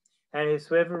image, and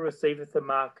whosoever receiveth the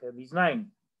mark of his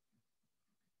name.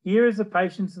 Here is the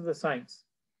patience of the saints.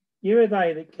 Here are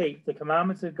they that keep the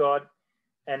commandments of God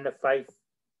and the faith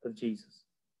of Jesus.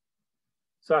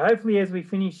 So hopefully as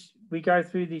we go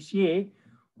through this year,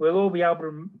 we'll all be able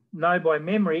to know by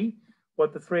memory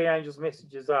what the three angels'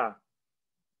 messages are.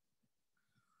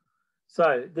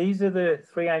 So these are the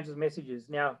three angels' messages.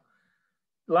 Now,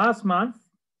 last month,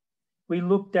 we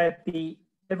looked at the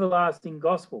everlasting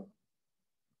gospel.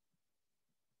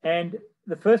 And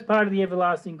the first part of the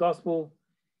everlasting gospel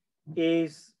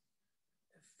is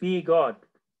fear God.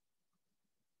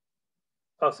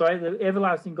 Oh, sorry, the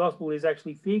everlasting gospel is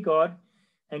actually fear God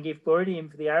and give glory to him,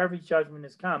 for the hour of his judgment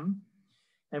has come,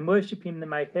 and worship him that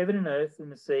made heaven and earth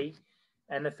and the sea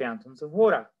and the fountains of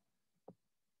water.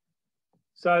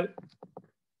 So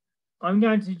I'm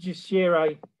going to just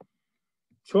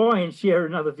try and share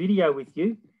another video with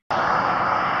you.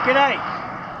 G'day.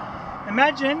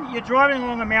 Imagine you're driving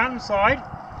along a mountainside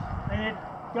and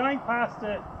you're going past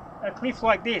a cliff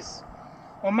like this,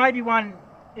 or maybe one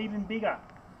even bigger.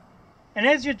 And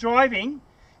as you're driving,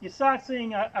 you start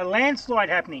seeing a landslide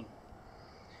happening.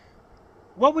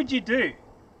 What would you do?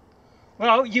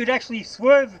 Well, you'd actually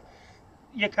swerve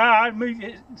your car, move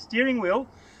your steering wheel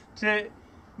to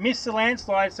miss the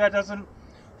landslide so it doesn't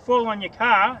fall on your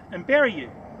car and bury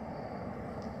you.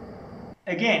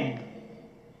 Again,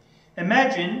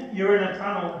 imagine you're in a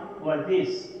tunnel like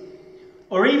this,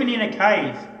 or even in a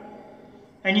cave,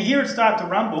 and you hear it start to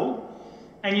rumble,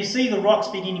 and you see the rocks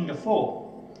beginning to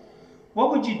fall.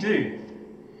 What would you do?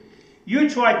 You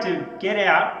try to get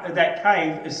out of that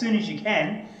cave as soon as you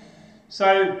can,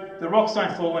 so the rocks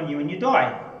don't fall on you and you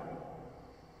die.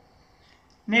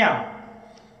 Now,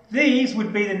 these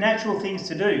would be the natural things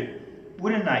to do,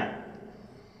 wouldn't they?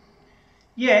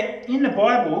 Yet, in the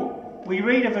Bible, we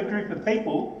read of a group of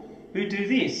people who do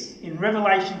this in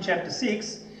Revelation chapter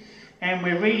 6, and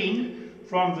we're reading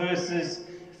from verses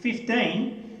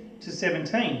 15 to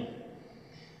 17.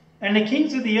 And the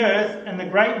kings of the earth and the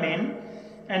great men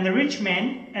and the rich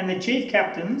men and the chief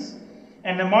captains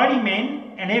and the mighty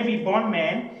men and every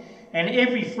bondman and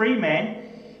every free man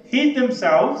hid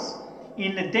themselves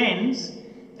in the dens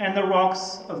and the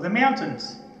rocks of the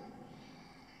mountains.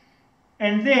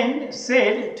 And then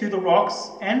said to the rocks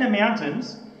and the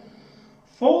mountains,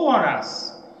 Fall on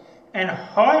us and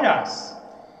hide us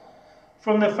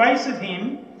from the face of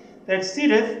him that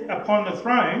sitteth upon the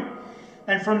throne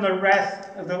and from the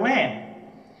wrath of the Lamb.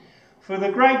 For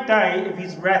the great day of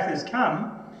his wrath has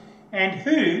come, and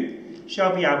who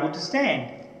shall be able to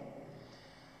stand?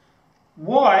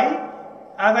 Why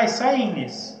are they saying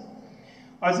this?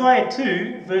 Isaiah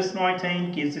 2 verse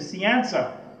 19 gives us the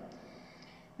answer.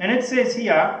 And it says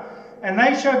here, And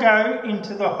they shall go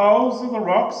into the holes of the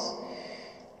rocks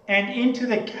and into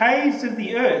the caves of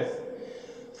the earth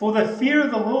for the fear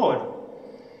of the Lord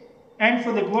and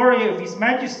for the glory of his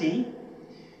majesty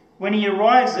when he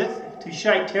ariseth to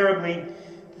shake terribly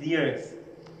the earth.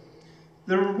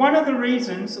 One of the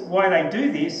reasons why they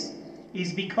do this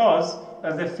is because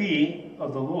of the fear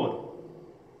of the Lord.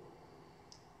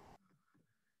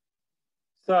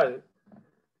 So,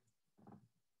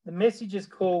 the message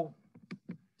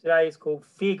today is called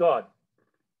Fear God.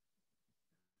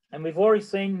 And we've already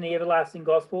seen in the everlasting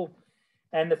gospel,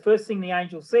 and the first thing the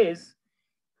angel says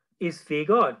is fear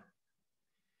God.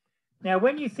 Now,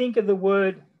 when you think of the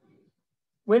word,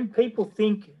 when people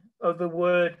think of the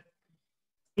word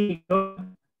fear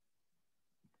God,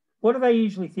 what do they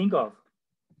usually think of?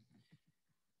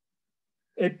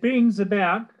 it brings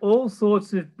about all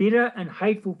sorts of bitter and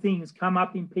hateful things come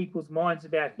up in people's minds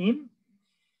about him,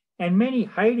 and many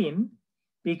hate him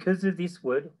because of this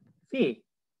word, fear.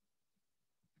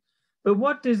 But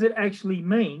what does it actually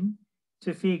mean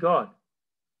to fear God?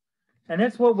 And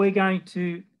that's what we're going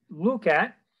to look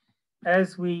at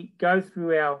as we go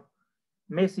through our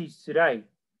message today.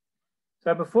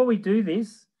 So before we do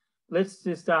this, let's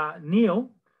just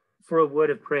kneel for a word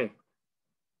of prayer.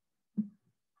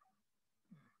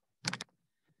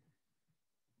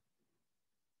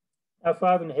 Our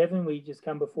Father in heaven, we just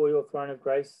come before your throne of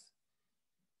grace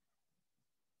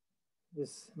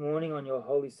this morning on your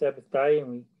holy Sabbath day, and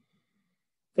we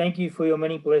thank you for your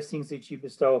many blessings that you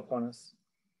bestow upon us.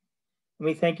 And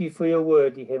we thank you for your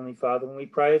word, dear Heavenly Father. And we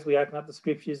pray as we open up the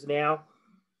scriptures now,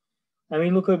 and we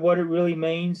look at what it really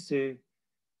means to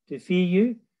fear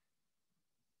you,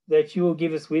 that you will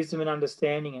give us wisdom and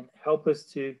understanding and help us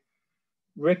to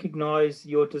recognize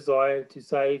your desire to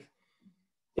save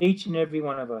each and every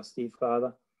one of us, dear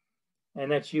Father,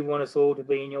 and that you want us all to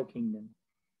be in your kingdom.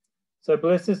 So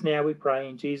bless us now, we pray,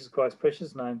 in Jesus Christ's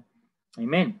precious name.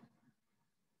 Amen.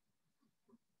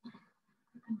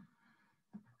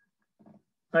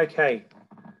 Okay,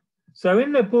 so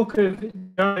in the book of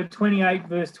Job 28,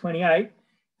 verse 28,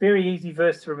 very easy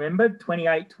verse to remember,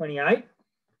 28:28,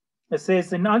 it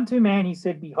says, "And unto man he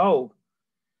said, Behold,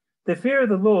 the fear of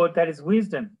the Lord, that is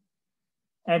wisdom,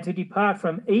 and to depart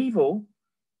from evil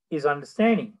is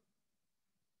understanding."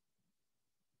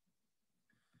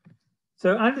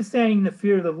 So understanding the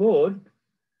fear of the Lord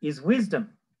is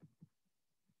wisdom.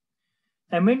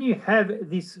 And when you have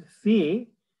this fear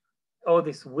or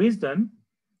this wisdom,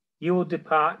 you will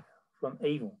depart from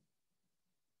evil.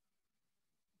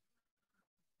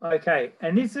 Okay,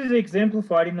 and this is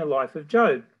exemplified in the life of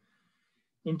Job.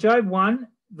 In Job 1,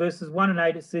 verses 1 and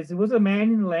 8, it says, "There was a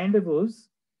man in the land of Uz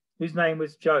whose name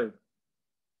was Job.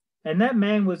 And that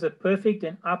man was a perfect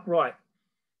and upright,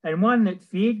 and one that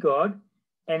feared God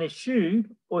and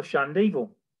eschewed or shunned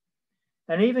evil.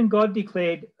 And even God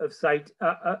declared of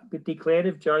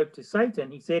Job to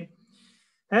Satan. He said,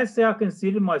 Hast thou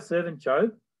considered my servant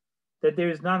Job, that there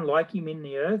is none like him in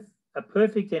the earth, a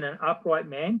perfect and an upright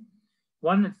man,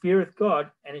 one that feareth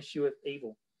God and escheweth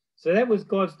evil." So that was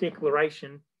God's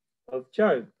declaration of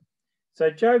Job.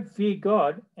 So Job feared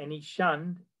God and he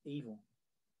shunned evil.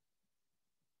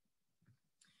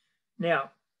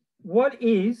 Now, what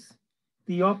is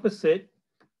the opposite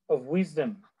of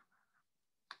wisdom?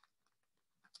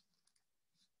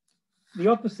 The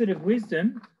opposite of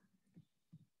wisdom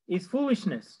is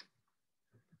foolishness.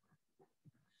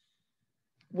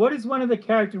 What is one of the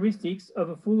characteristics of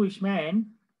a foolish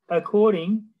man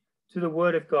according to the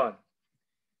word of God?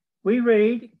 We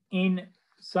read in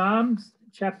Psalms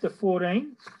chapter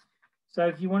 14. So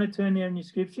if you want to turn there in your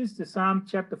scriptures to Psalm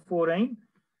chapter 14,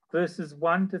 verses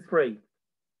 1 to 3. It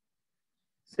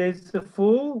says, "The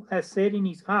fool has said in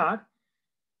his heart,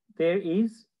 There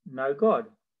is no God.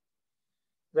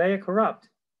 They are corrupt.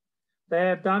 They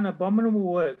have done abominable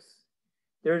works.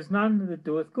 There is none that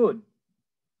doeth good.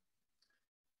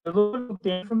 The Lord looked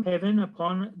down from heaven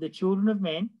upon the children of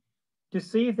men to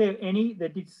see if there are any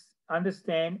that did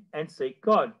understand and seek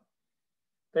God.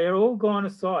 They are all gone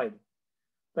aside.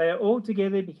 They are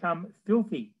altogether become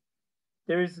filthy.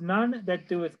 There is none that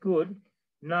doeth good,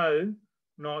 no,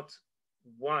 not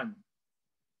one."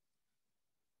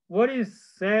 What a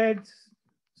sad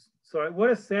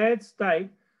state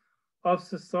of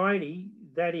society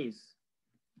that is.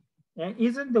 And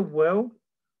isn't the world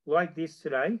like this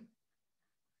today?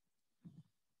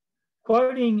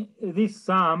 Quoting this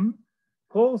psalm,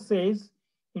 Paul says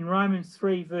in Romans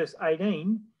 3, verse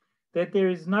 18, that there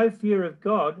is no fear of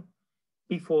God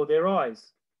before their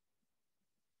eyes.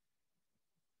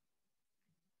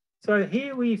 So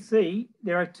here we see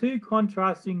there are two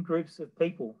contrasting groups of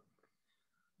people: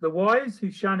 the wise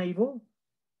who shun evil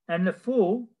and the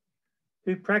fool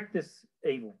who practice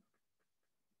evil.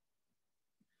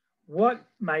 What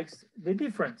makes the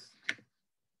difference?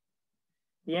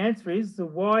 The answer is the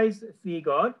wise fear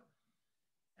God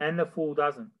and the fool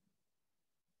doesn't.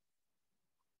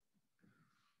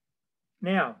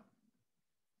 Now,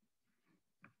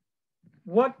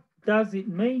 what does it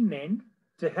mean then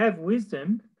to have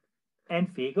wisdom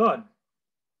and fear God?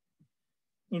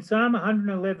 In Psalm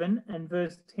 111 and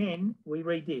verse 10, we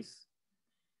read this: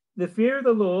 "The fear of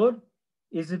the Lord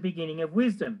is the beginning of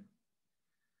wisdom.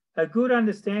 A good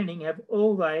understanding have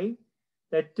all they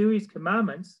that do his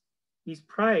commandments. His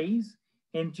praise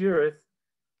endureth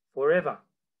forever."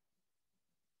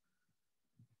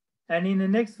 And in the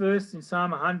next verse, in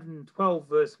Psalm 112,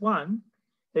 verse 1,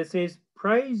 it says,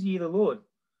 "Praise ye the Lord.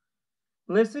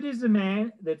 Blessed is the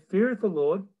man that feareth the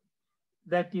Lord,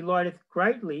 that delighteth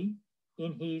greatly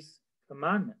in his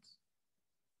commandments.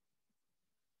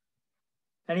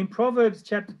 And in Proverbs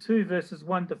chapter 2, verses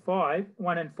 1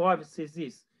 and 5, it says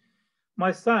this: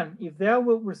 My son, if thou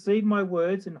wilt receive my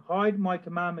words and hide my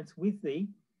commandments with thee,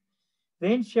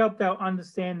 then shalt thou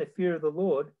understand the fear of the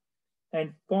Lord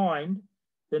and find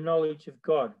the knowledge of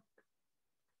God.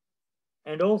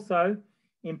 And also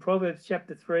in Proverbs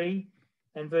chapter 3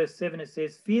 and verse 7, it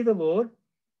says, Fear the Lord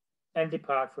and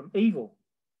depart from evil.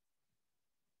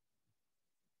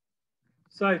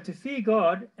 So to fear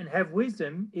God and have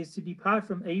wisdom is to depart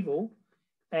from evil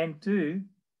and do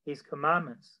his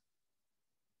commandments.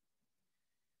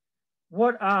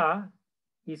 What are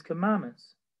his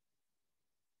commandments?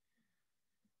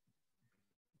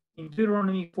 In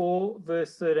Deuteronomy 4,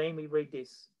 verse 13, we read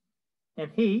this: And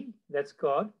he, that's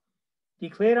God,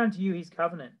 declared unto you his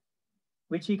covenant,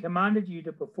 which he commanded you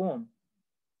to perform,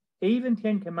 even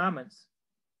 10 commandments,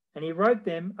 and he wrote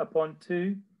them upon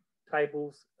 2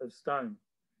 tables of stone.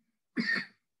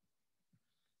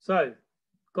 So,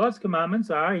 God's commandments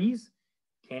are his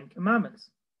 10 commandments.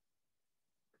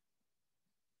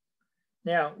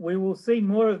 Now, we will see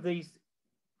more of these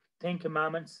 10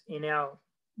 commandments in our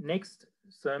next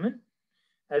sermon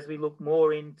as we look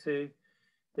more into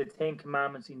the 10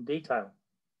 commandments in detail.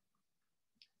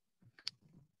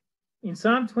 In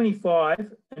Psalm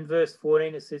 25 and verse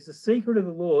 14, it says, The secret of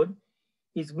the Lord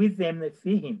is with them that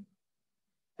fear him,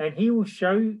 and he will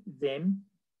show them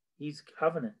his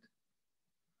covenant.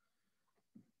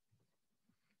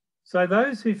 So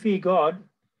those who fear God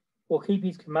or keep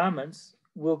his commandments,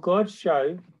 will God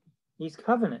show his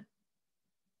covenant.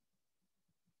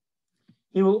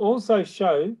 He will also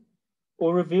show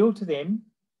or reveal to them,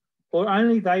 or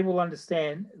only they will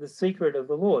understand, the secret of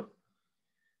the Lord,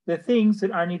 the things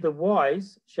that only the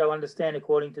wise shall understand,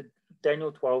 according to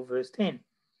Daniel 12, verse 10.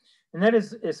 And that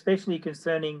is especially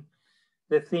concerning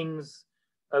the things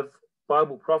of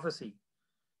Bible prophecy.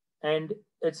 And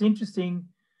it's interesting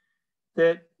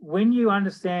that when you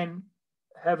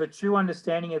have a true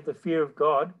understanding of the fear of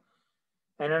God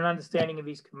and an understanding of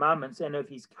his commandments and of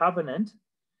his covenant,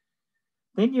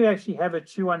 then you actually have a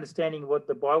true understanding of what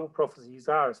the Bible prophecies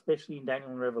are, especially in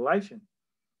Daniel and Revelation.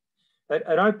 It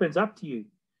opens up to you.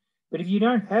 But if you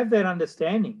don't have that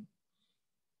understanding,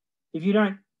 if you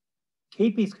don't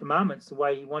keep his commandments the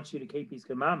way he wants you to keep his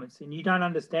commandments, and you don't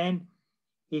understand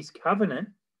his covenant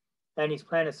and his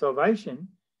plan of salvation,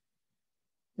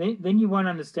 then you won't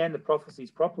understand the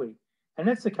prophecies properly. And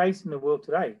that's the case in the world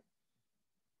today.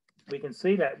 We can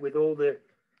see that with all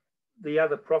the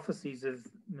other prophecies of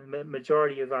the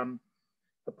majority of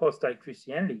apostate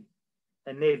Christianity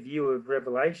and their view of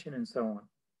Revelation and so on.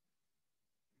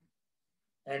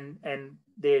 And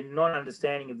their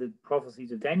non-understanding of the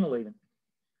prophecies of Daniel even.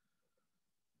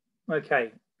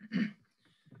 Okay.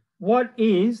 What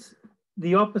is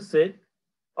the opposite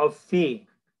of fear?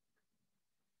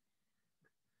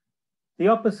 The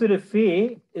opposite of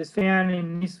fear is found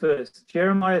in this verse,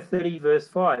 Jeremiah 30, verse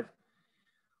 5.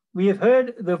 We have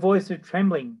heard the voice of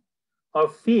trembling,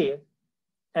 of fear,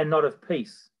 and not of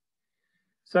peace.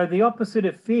 So the opposite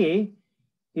of fear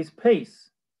is peace.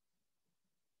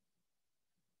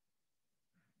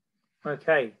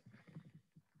 Okay.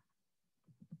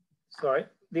 Sorry.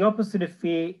 The opposite of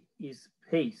fear is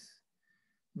peace.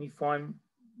 Let me find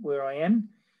where I am.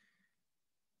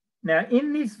 Now,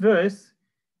 in this verse,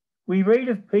 we read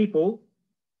of people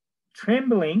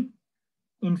trembling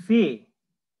in fear.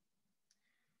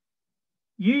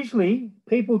 Usually,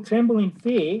 people tremble in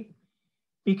fear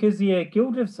because they are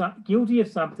guilty of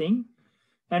something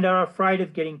and are afraid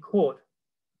of getting caught.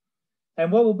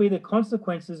 And what will be the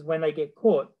consequences when they get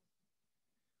caught?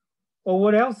 Or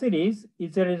what else it is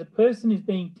that as a person is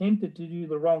being tempted to do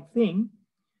the wrong thing,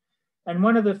 and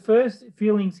one of the first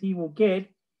feelings he will get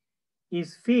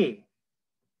is fear.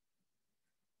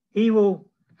 He will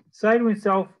say to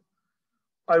himself,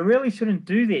 I really shouldn't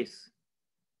do this.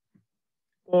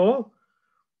 Or,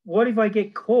 what if I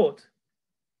get caught?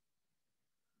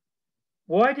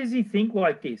 Why does he think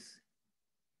like this?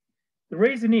 The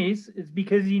reason is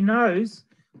because he knows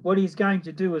what he's going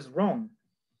to do is wrong,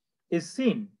 is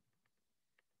sin,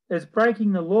 is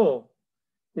breaking the law,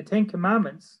 the 10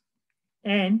 commandments,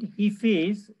 and he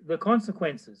fears the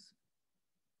consequences.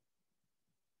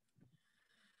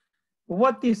 But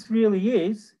what this really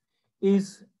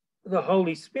is the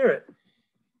Holy Spirit.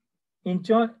 In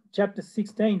John chapter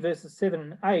 16, verses 7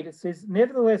 and 8, it says,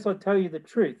 Nevertheless, I tell you the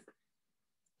truth.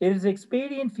 It is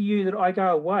expedient for you that I go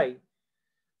away.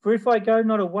 For if I go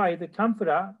not away, the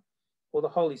Comforter, or the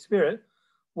Holy Spirit,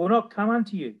 will not come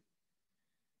unto you.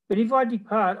 But if I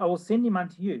depart, I will send him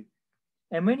unto you.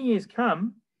 And when he is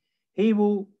come, he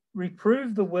will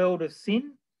reprove the world of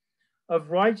sin,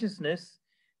 of righteousness,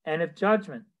 and of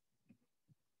judgment.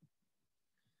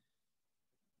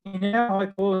 In our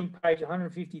High Calling, page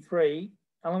 153,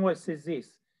 Ellen White says this: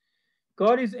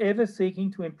 God is ever seeking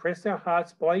to impress our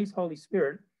hearts by his Holy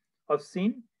Spirit of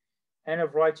sin and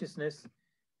of righteousness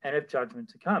and of judgment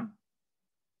to come.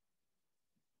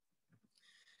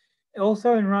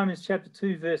 Also in Romans chapter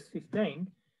 2, verse 15,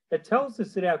 it tells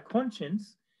us that our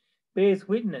conscience bears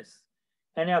witness,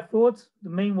 and our thoughts,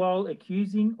 meanwhile,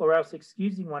 accusing or else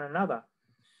excusing one another.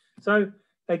 So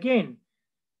again,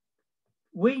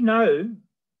 we know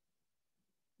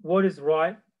what is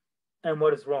right and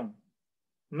what is wrong.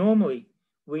 Normally,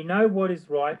 we know what is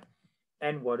right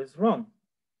and what is wrong.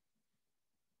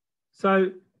 So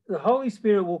the Holy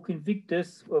Spirit will convict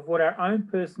us of what our own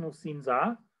personal sins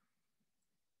are.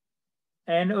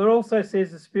 And it also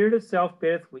says the Spirit itself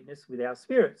beareth witness with our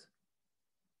spirits.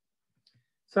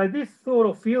 So this thought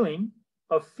or feeling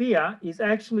of fear is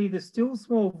actually the still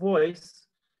small voice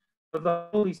of the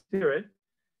Holy Spirit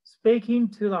speaking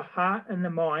to the heart and the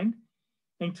mind,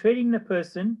 entreating the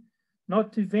person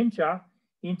not to venture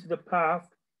into the path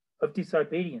of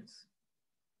disobedience.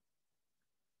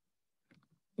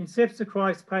 In Steps to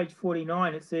Christ, page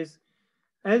 49, it says,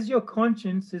 as your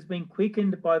conscience has been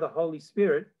quickened by the Holy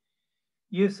Spirit,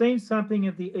 you have seen something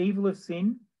of the evil of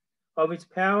sin, of its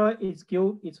power, its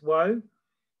guilt, its woe,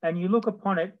 and you look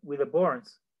upon it with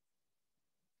abhorrence.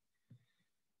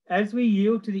 As we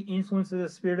yield to the influence of the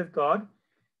Spirit of God,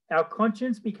 our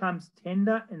conscience becomes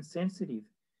tender and sensitive,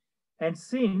 and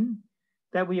sin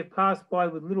that we have passed by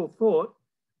with little thought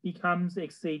becomes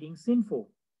exceeding sinful.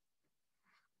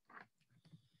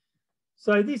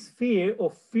 So this fear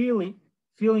or feeling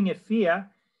of fear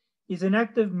is an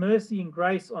act of mercy and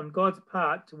grace on God's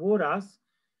part toward us,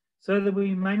 so that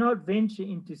we may not venture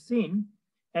into sin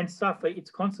and suffer its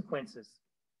consequences.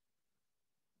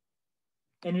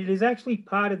 And it is actually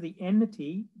part of the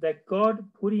enmity that God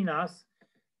put in us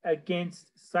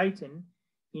against Satan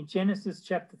in Genesis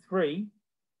chapter 3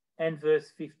 and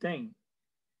verse 15.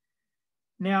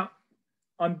 Now,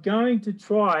 I'm going to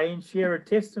try and share a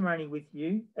testimony with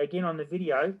you, again on the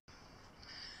video.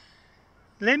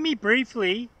 Let me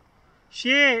briefly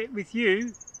share with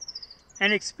you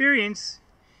an experience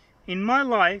in my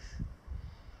life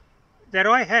that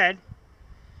I had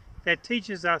that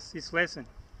teaches us this lesson.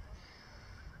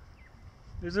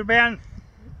 It was around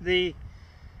the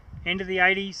end of the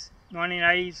 80s,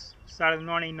 1980s, start of the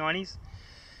 1990s,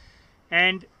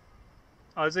 and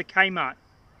I was at Kmart.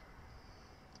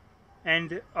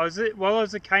 And while I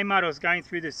was at Kmart, I was going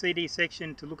through the CD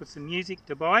section to look at some music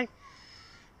to buy,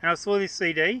 and I saw this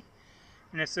CD,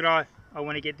 and I said, I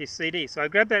want to get this CD. So I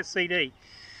grabbed that CD,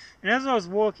 and as I was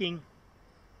walking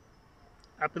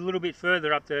up a little bit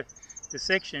further up the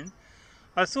section,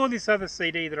 I saw this other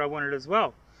CD that I wanted as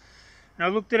well. And I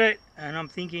looked at it, and I'm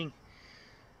thinking,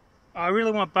 I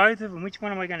really want both of them. Which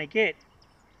one am I going to get?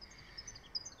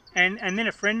 And then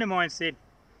a friend of mine said,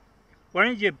 why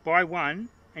don't you buy one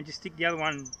and just stick the other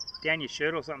one down your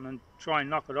shirt or something and try and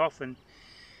knock it off, and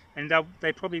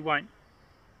they probably won't,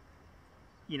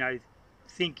 you know,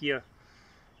 think you're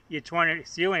trying to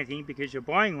steal anything because you're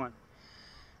buying one.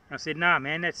 And I said, nah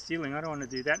man, that's stealing, I don't want to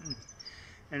do that.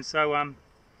 And so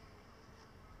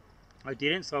I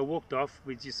didn't, so I walked off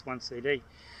with just one CD.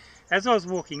 As I was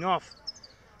walking off,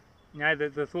 you know,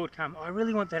 the thought came, I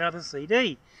really want that other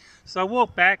CD. So I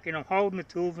walked back and I'm holding the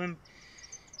two of them.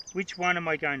 Which one am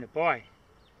I going to buy?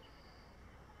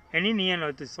 And in the end,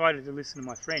 I decided to listen to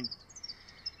my friend.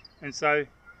 And so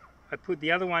I put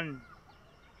the other one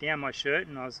down my shirt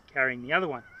and I was carrying the other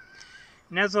one.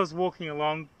 And as I was walking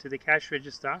along to the cash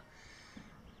register,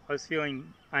 I was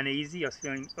feeling uneasy. I was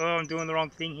feeling, oh, I'm doing the wrong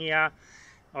thing here.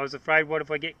 I was afraid, what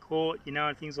if I get caught, you know,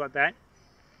 and things like that.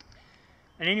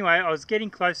 And anyway, I was getting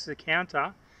close to the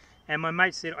counter and my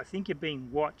mate said, I think you're being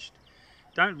watched.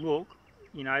 Don't look,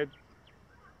 you know,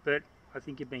 but I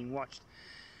think you're being watched.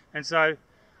 And so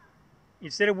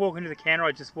instead of walking to the counter,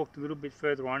 I just walked a little bit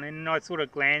further on, and I sort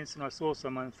of glanced and I saw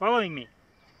someone following me.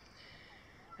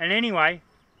 And anyway,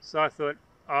 so I thought,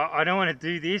 oh, I don't want to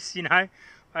do this, you know,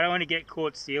 I don't want to get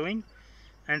caught stealing,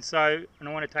 and I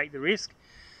want to take the risk.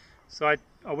 So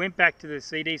I went back to the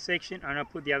CD section and I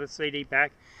put the other CD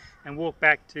back and walked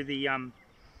back to the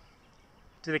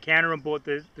counter and bought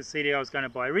the CD I was going to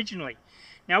buy originally.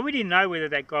 Now, we didn't know whether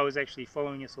that guy was actually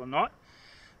following us or not,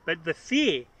 but the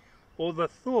fear or the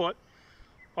thought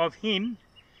of him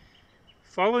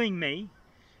following me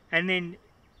and then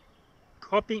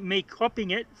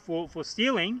copying it for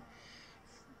stealing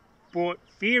brought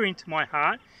fear into my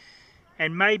heart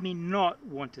and made me not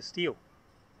want to steal.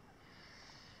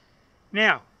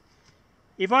 Now,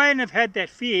 if I hadn't have had that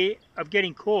fear of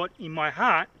getting caught in my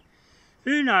heart,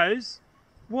 who knows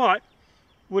what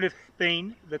would have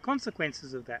been the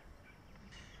consequences of that.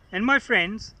 And my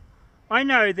friends, I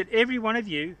know that every one of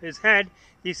you has had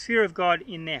this fear of God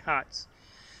in their hearts,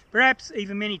 perhaps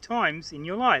even many times in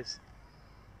your lives.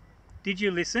 Did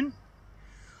you listen?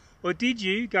 Or did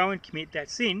you go and commit that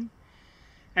sin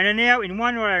and are now in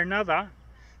one way or another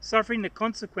suffering the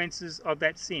consequences of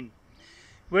that sin,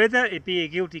 whether it be a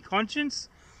guilty conscience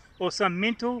or some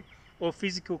mental or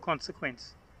physical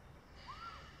consequence?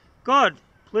 God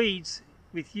pleads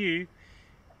with you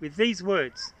with these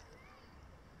words.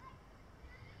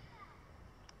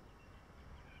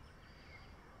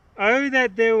 Oh,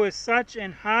 that there was such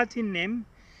an heart in them,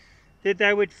 that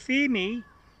they would fear me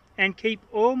and keep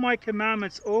all my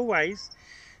commandments always,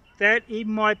 that it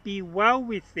might be well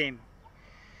with them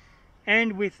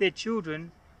and with their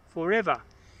children forever.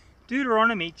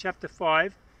 Deuteronomy chapter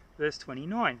 5, verse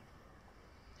 29.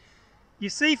 You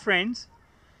see, friends,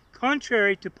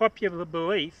 contrary to popular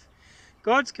belief,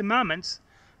 God's commandments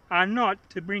are not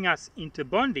to bring us into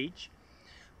bondage,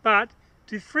 but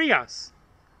to free us.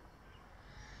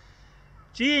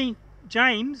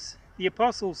 James, the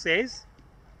apostle, says,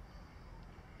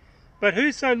 But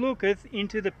whoso looketh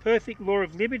into the perfect law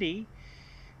of liberty,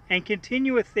 and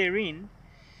continueth therein,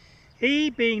 he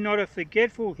being not a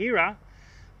forgetful hearer,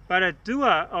 but a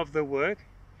doer of the work,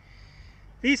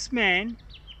 this man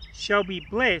shall be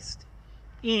blessed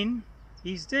in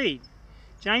his deed.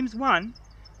 James 1,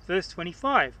 verse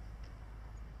 25.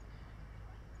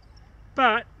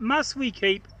 But must we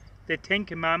keep the Ten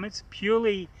Commandments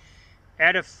purely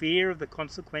out of fear of the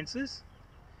consequences?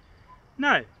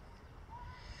 No.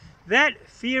 That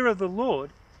fear of the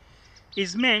Lord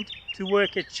is meant to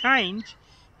work a change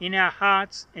in our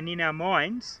hearts and in our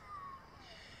minds.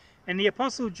 And the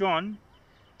Apostle John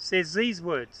says these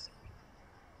words.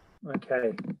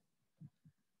 Okay.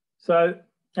 So,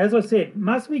 as I said,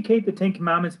 must we keep the Ten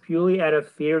Commandments purely out of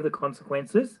fear of the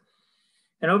consequences?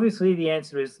 And obviously the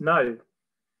answer is no.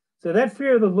 So that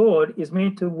fear of the Lord is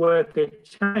meant to work a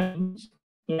change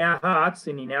in our hearts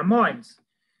and in our minds.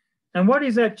 And what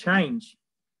is that change?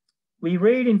 We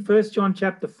read in 1 John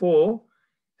chapter 4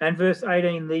 and verse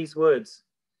 18 these words.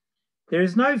 There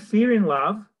is no fear in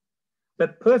love,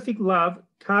 but perfect love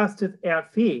casteth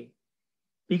out fear,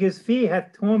 because fear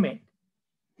hath torment.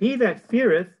 He that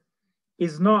feareth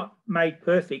is not made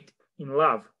perfect in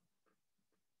love.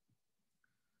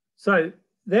 So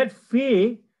that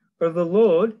fear of the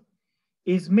Lord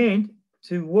is meant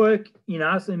to work in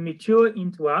us and mature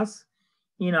into us,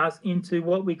 into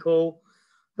what we call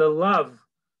the love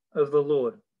of the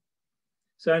Lord.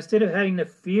 So instead of having the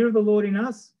fear of the Lord in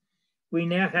us, we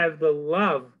now have the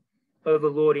love of the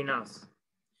Lord in us.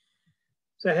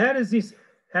 So how does this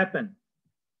happen?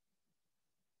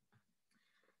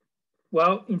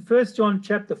 Well, in 1 John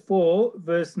chapter 4,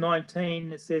 verse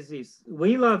 19, it says this,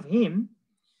 we love him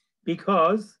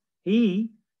because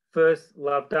he first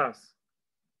loved us.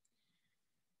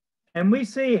 And we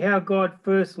see how God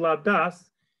first loved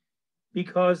us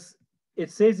because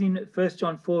it says in 1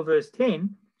 John 4, verse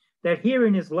 10, that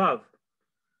herein is love,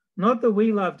 not that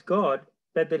we loved God,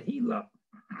 but that he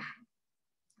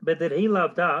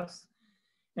loved us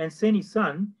and sent his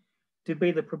Son to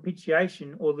be the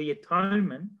propitiation or the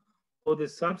atonement or the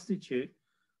substitute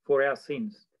for our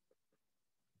sins.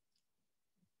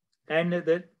 And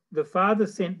that the Father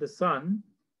sent the Son,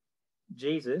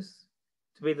 Jesus,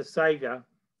 to be the Saviour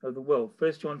of the world.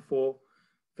 1 John 4,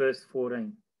 verse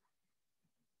 14.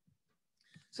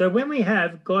 So when we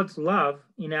have God's love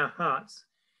in our hearts,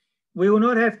 we will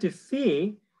not have to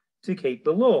fear to keep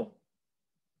the law.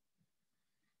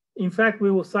 In fact,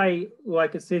 we will say,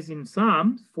 like it says in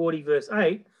Psalms 40, verse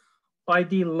 8, I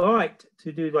delight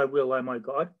to do thy will, O my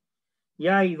God.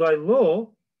 Yea, thy law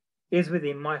is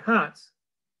within my heart.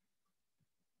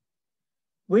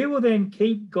 We will then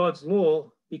keep God's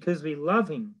law because we love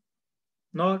him,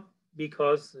 not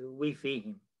because we fear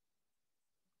him.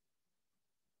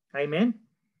 Amen.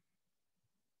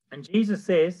 And Jesus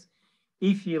says,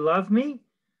 if you love me,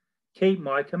 keep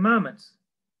my commandments.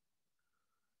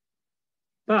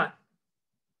 But,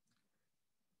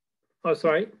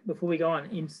 before we go on,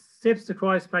 in Steps to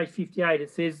Christ, page 58, it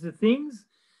says, the things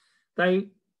they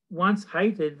once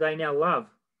hated, they now love.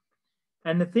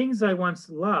 And the things they once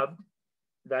loved,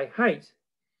 they hate.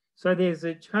 So there's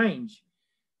a change.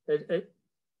 The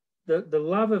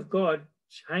love of God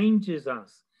changes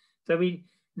us. So we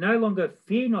no longer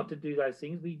fear not to do those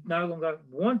things. We no longer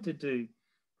want to do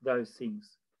those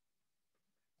things.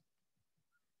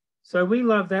 So we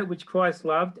love that which Christ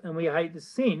loved, and we hate the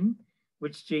sin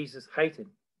which Jesus hated.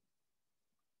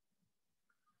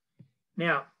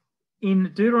 Now, in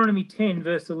Deuteronomy 10,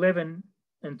 verse 11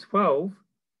 and 12,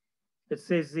 it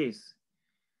says this,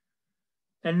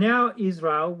 "And now,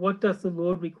 Israel, what doth the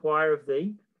Lord require of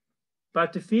thee,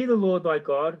 but to fear the Lord thy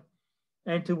God,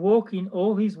 and to walk in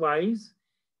all his ways,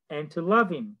 and to love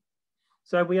him."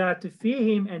 So we are to fear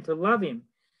him and to love him.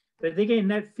 But again,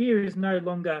 that fear is no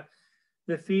longer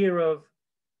the fear of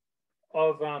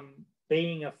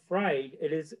being afraid.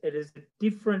 It is a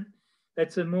different.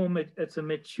 It's a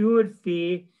matured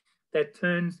fear that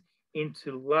turns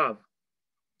into love.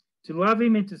 To love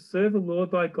him and to serve the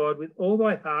Lord thy God with all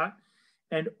thy heart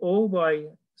and all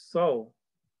thy soul.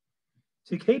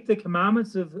 To keep the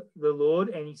commandments of the Lord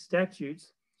and his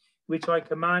statutes, which I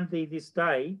command thee this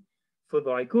day for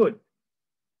thy good.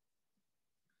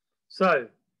 So,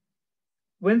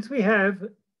 once we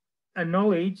have a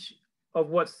knowledge of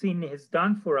what sin has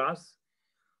done for us,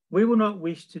 we will not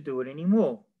wish to do it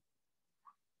anymore.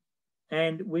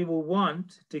 And we will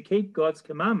want to keep God's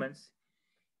commandments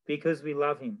because we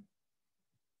love him.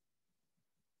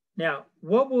 Now,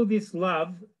 what will this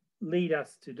love lead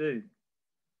us to do?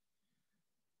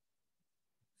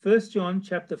 1 John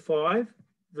chapter 5,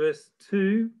 verse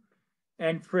 2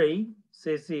 and 3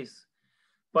 says this,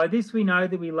 "By this we know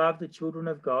that we love the children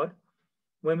of God,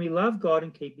 when we love God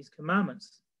and keep his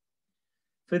commandments.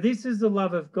 For this is the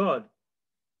love of God,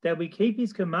 that we keep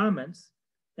his commandments,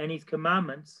 and his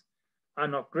commandments are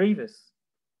not grievous."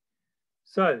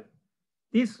 So,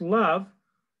 this love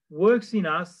works in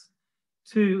us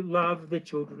to love the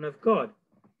children of God.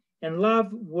 And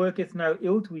love worketh no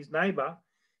ill to his neighbour,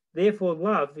 therefore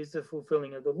love is the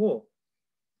fulfilling of the law.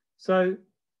 So,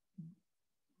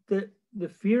 the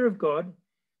fear of God,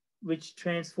 which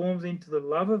transforms into the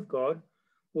love of God,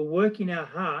 will work in our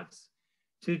hearts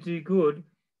to do good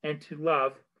and to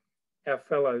love our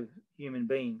fellow human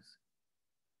beings.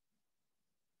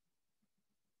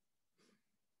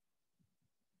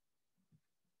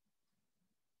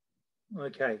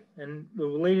 Okay, and it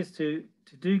will lead us to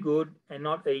do good and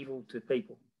not evil to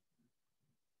people.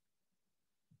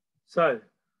 So,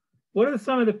 what are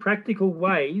some of the practical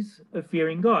ways of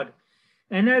fearing God?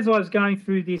 And as I was going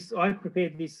through this, I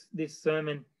prepared this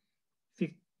sermon,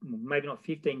 maybe not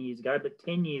 15 years ago, but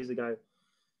 10 years ago.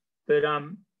 But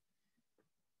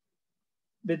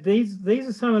these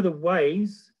are some of the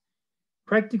ways,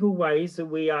 practical ways that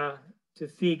we are to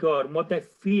fear God, and what that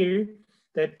fear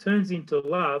that turns into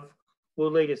love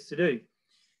will lead us to do.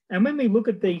 And when we look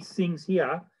at these things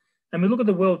here, and we look at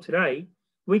the world today,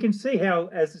 we can see how,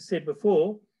 as I said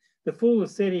before, the fool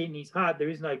has said in his heart, there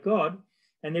is no God,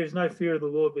 and there is no fear of the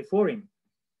Lord before him.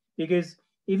 Because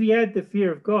if he had the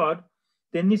fear of God,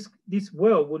 then this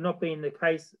world would not be in the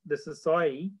case, this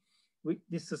society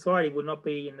would not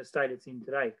be in the state it's in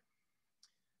today.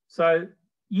 So,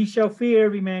 "Ye shall fear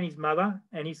every man his mother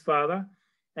and his father,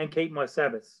 and keep my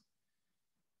Sabbaths.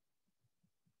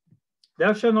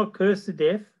 Thou shalt not curse the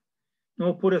deaf,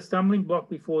 nor put a stumbling block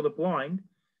before the blind,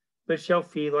 but shall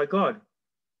fear thy God."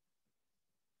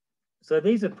 So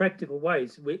these are practical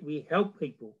ways. We help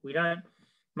people. We don't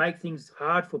make things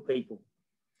hard for people.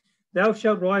 "Thou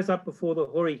shalt rise up before the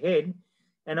hoary head,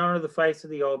 and honour the face of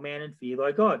the old man, and fear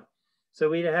thy God." So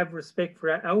we have respect for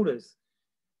our elders.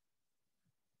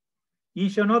 "Ye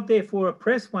shall not therefore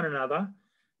oppress one another,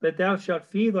 but thou shalt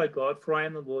fear thy God, for I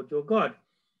am the Lord your God."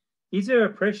 Is there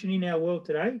oppression in our world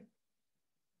today?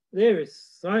 There is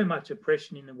so much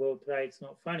oppression in the world today, it's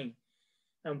not funny.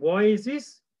 And why is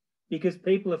this? Because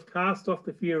people have cast off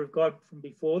the fear of God from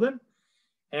before them,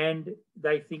 and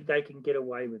they think they can get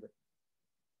away with it.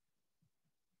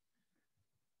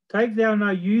 "Take thou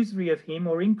no usury of him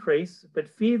or increase, but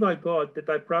fear thy God, that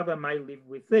thy brother may live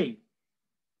with thee."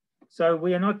 So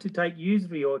we are not to take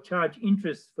usury or charge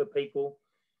interest for people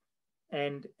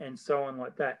and so on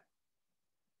like that.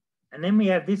 And then we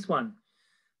have this one.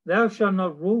 "Thou shalt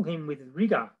not rule him with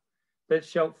rigour, but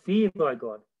shalt fear thy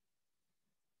God."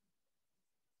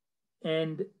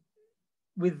 And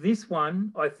with this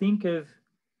one, I think of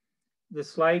the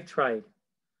slave trade.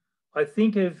 I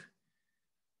think of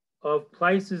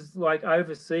places like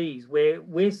overseas where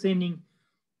we're sending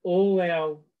all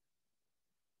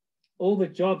the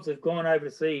jobs have gone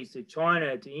overseas to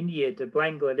China, to India, to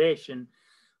Bangladesh and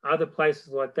other places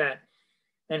like that.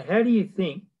 And how do you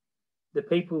think the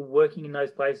people working in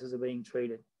those places are being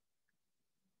treated?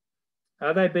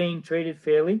 Are they being treated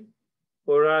fairly,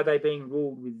 or are they being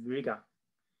ruled with rigour?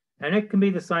 And it can be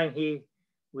the same here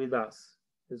with us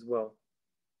as well.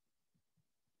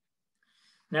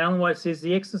 Now, Ellen White says,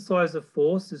 "The exercise of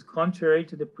force is contrary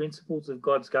to the principles of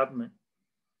God's government.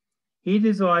 He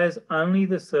desires only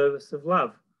the service of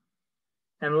love.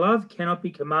 And love cannot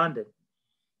be commanded.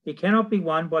 It cannot be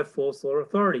won by force or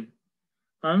authority.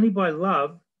 Only by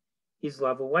love is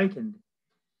love awakened.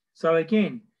 So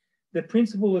again, the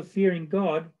principle of fearing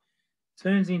God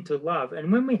turns into love.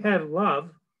 And when we have love,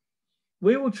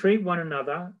 we will treat one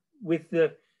another with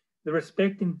the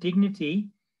respect and dignity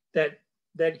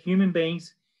that human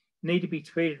beings need to be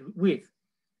treated with.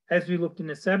 As we looked in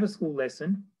the Sabbath school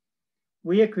lesson,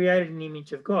 we are created in the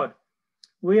image of God.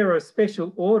 We are a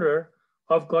special order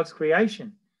of God's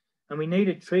creation, and we need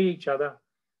to treat each other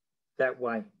that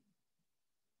way.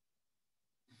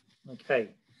 Okay,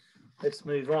 let's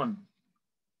move on.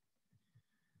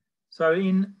 So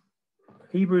in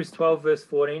Hebrews 12 verse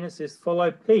 14, it says,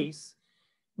 follow peace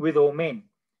with all men.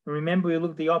 And remember, we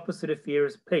look at the opposite of fear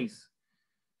as peace.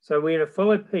 So we are to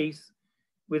follow peace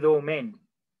with all men.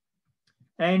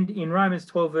 And in Romans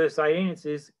 12 verse 18, it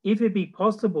says, if it be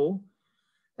possible,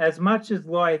 as much as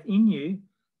lieth in you,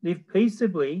 live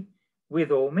peaceably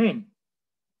with all men.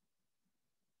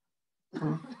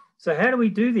 So how do we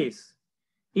do this?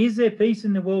 Is there peace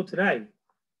in the world today?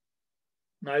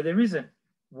 No, there isn't.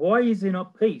 Why is there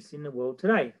not peace in the world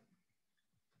today?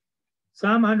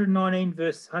 Psalm 119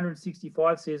 verse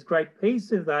 165 says, great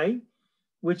peace have they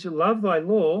which love thy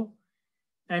law,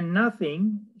 and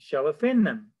nothing shall offend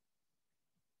them.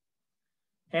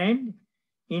 And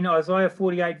in Isaiah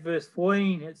 48 verse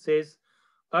 14 it says,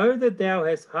 oh, that thou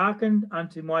hast hearkened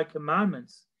unto my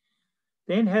commandments,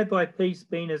 then had thy peace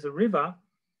been as a river,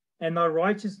 and thy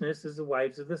righteousness as the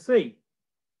waves of the sea.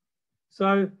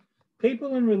 So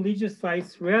people in religious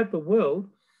faiths throughout the world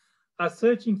are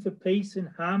searching for peace and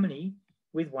harmony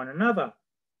with one another.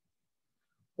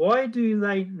 Why do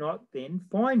they not then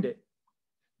find it?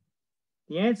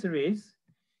 The answer is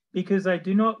because they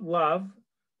do not love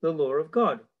the law of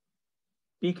God.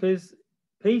 Because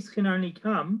peace can only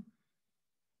come,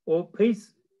 or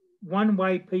peace, one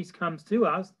way peace comes to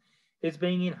us is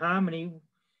being in harmony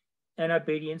and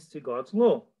obedience to God's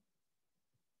law.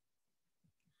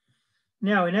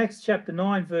 Now in Acts chapter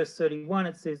 9 verse 31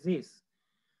 it says this,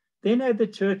 then had the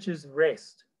churches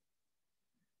rest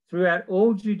throughout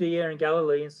all Judea and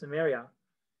Galilee and Samaria,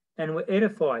 and were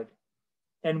edified,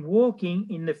 and walking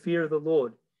in the fear of the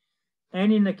Lord,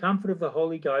 and in the comfort of the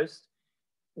Holy Ghost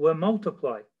were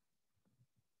multiplied.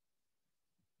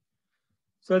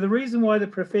 So the reason why the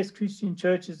professed Christian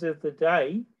churches of the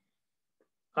day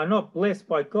are not blessed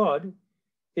by God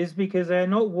is because they are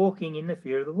not walking in the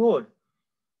fear of the Lord,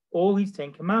 all his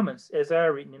 10 commandments as they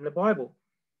are written in the Bible.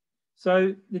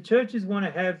 So the churches want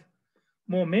to have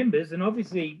more members, and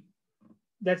obviously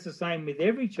that's the same with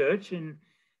every church and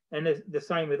the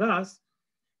same with us.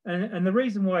 And the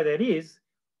reason why that is,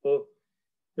 or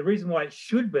the reason why it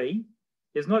should be,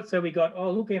 is not so we got,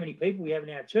 oh, look how many people we have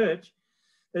in our church.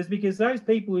 It's because those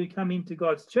people who come into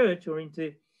God's church or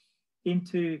into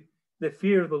the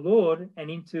fear of the Lord and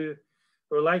into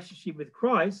a relationship with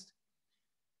Christ,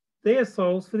 they are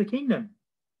souls for the kingdom.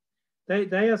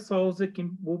 They are souls that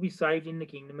will be saved in the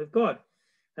kingdom of God.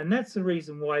 And that's the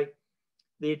reason why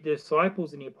the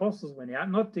disciples and the apostles went out,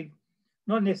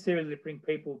 not necessarily to bring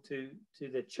people to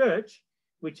the church,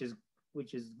 which is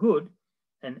good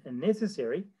and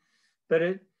necessary, but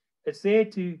it's there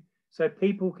so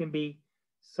people can be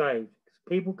saved.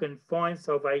 People can find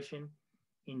salvation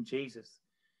in Jesus.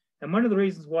 And one of the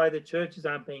reasons why the churches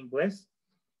aren't being blessed,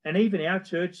 and even our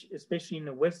church, especially in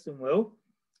the Western world,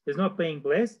 is not being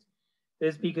blessed,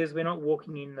 is because we're not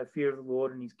walking in the fear of the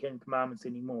Lord and his 10 commandments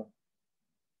anymore.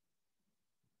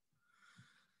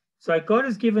 So God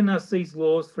has given us these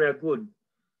laws for our good,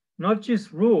 not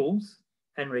just rules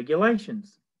and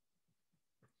regulations.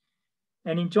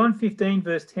 And in John 15,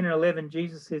 verse 10 and 11,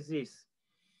 Jesus says this,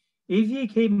 if ye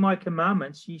keep my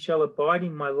commandments, ye shall abide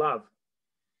in my love,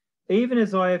 even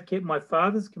as I have kept my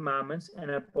Father's commandments and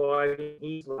abide in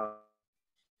his love.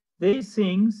 These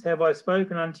things have I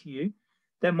spoken unto you,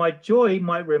 that my joy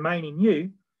might remain in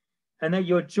you, and that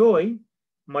your joy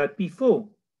might be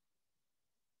full.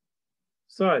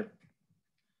 So,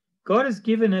 God has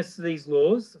given us these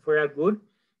laws for our good,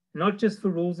 not just for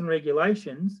rules and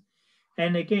regulations.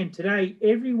 And again, today,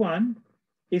 everyone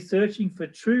is searching for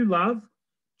true love,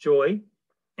 joy,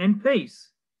 and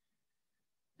peace.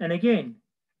 And again,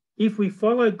 if we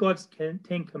follow God's 10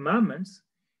 commandments,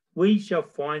 we shall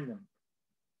find them.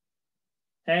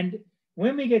 And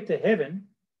when we get to heaven,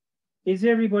 is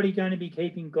everybody going to be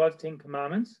keeping God's 10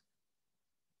 commandments?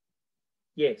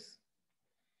 Yes.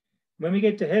 When we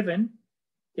get to heaven,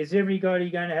 is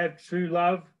everybody going to have true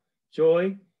love,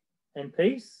 joy, and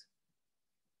peace?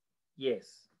 Yes.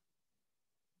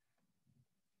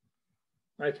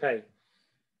 Okay.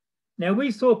 Now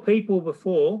we saw people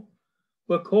before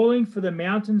were calling for the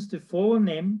mountains to fall on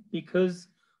them because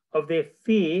of their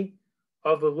fear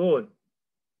of the Lord.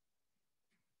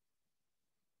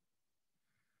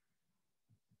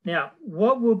 Now,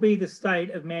 what will be the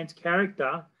state of man's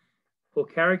character or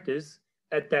characters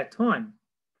at that time?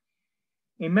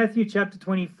 In Matthew chapter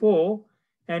 24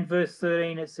 and verse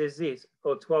 13, it says this,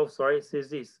 or 12, sorry, it says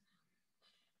this.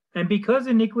 And because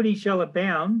iniquity shall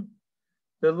abound,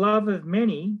 the love of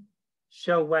many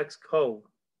shall wax cold.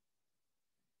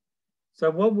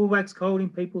 So what will wax cold in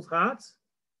people's hearts?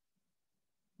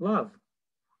 Love.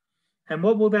 And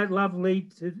what will that love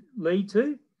lead to?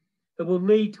 It will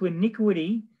lead to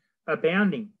iniquity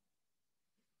abounding.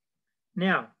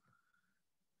 Now,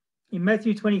 in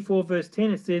Matthew 24 verse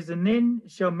 10 it says, and then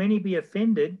shall many be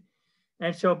offended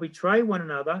and shall betray one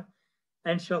another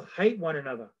and shall hate one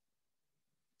another.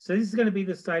 So this is going to be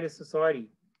the state of society.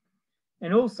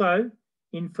 And also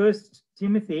in 1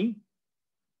 Timothy,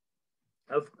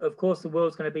 of course the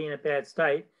world's going to be in a bad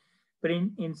state, but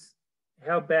in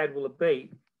how bad will it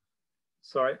be?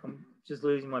 Sorry, I'm just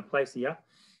losing my place here.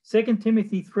 2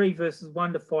 Timothy 3 verses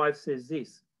 1 to 5 says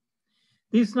this.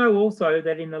 This know also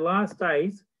that in the last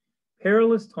days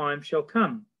perilous times shall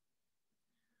come.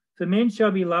 For men shall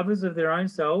be lovers of their own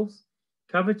selves,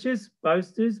 covetous,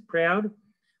 boasters, proud,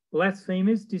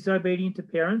 blasphemers, disobedient to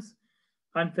parents,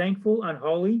 unthankful,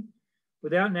 unholy,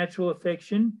 without natural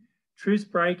affection, truce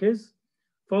breakers,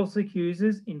 false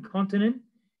accusers, incontinent,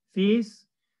 fierce,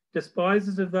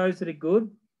 despisers of those that are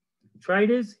good,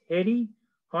 traitors, heady,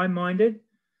 high-minded,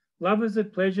 lovers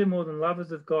of pleasure more than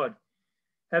lovers of God,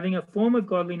 having a form of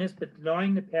godliness but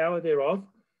denying the power thereof,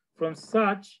 from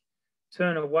such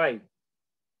turn away.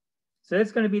 So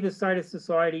that's going to be the state of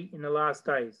society in the last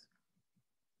days.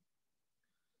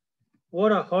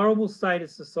 What a horrible state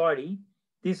of society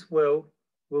this world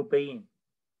will be in.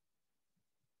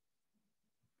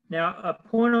 Now, a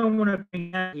point I want to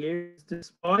bring out here is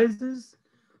despisers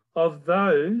of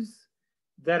those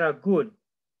that are good.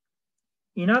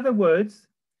 In other words,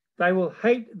 they will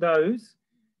hate those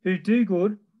who do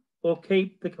good or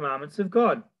keep the commandments of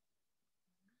God.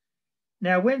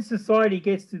 Now, when society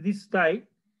gets to this state,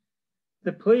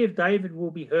 the plea of David will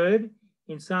be heard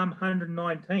in Psalm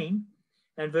 119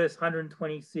 and verse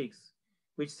 126,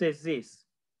 which says this.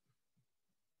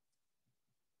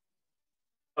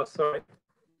 Oh, sorry.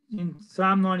 In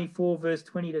Psalm 94, verse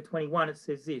 20 to 21, it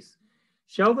says this.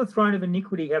 Shall the throne of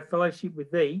iniquity have fellowship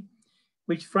with thee,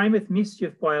 which frameth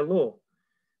mischief by a law?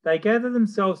 They gather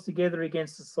themselves together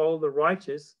against the soul of the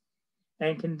righteous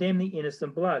and condemn the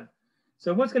innocent blood.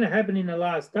 So what's going to happen in the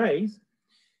last days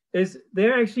is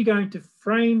they're actually going to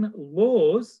frame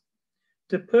laws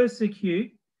to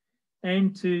persecute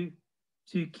and to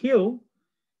kill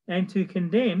and to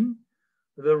condemn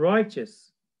the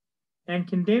righteous and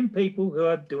condemn people who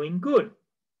are doing good.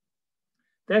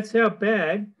 That's how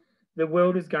bad the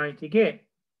world is going to get.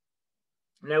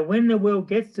 Now, when the world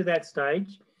gets to that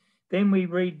stage, then we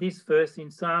read this verse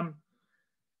in Psalm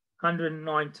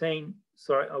 119.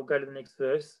 Sorry, I'll go to the next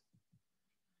verse.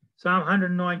 Psalm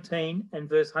 119 and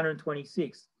verse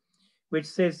 126, which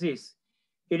says this.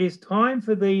 It is time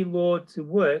for thee, Lord, to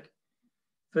work,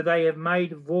 for they have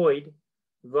made void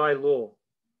thy law.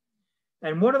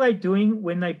 And what are they doing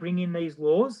when they bring in these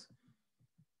laws?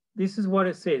 This is what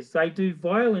it says. They do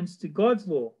violence to God's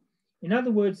law. In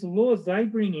other words, the laws they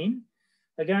bring in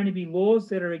are going to be laws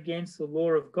that are against the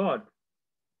law of God.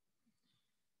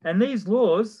 And these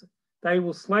laws, they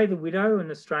will slay the widow and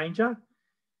the stranger,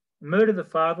 murder the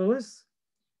fatherless,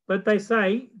 but they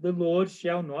say the Lord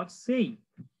shall not see.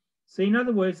 See, in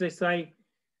other words, they say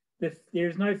that there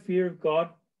is no fear of God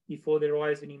before their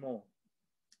eyes anymore.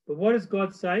 But what does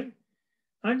God say?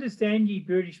 Understand, ye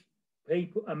brutish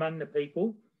people among the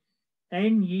people,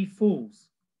 and ye fools.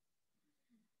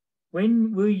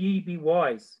 When will ye be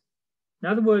wise? In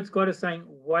other words, God is saying,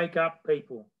 wake up,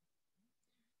 people.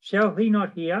 Shall he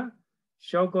not hear?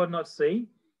 Shall God not see?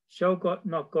 Shall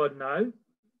not God know?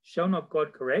 Shall not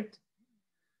God correct?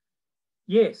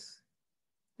 Yes.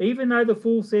 Even though the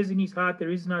fool says in his heart there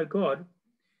is no God,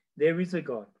 there is a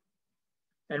God.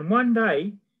 And one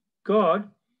day, God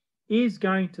is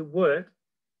going to work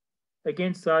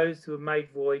against those who have made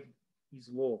void his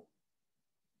law.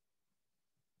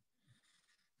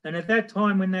 And at that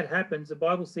time, when that happens, the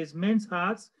Bible says men's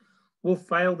hearts will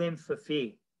fail them for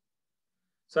fear.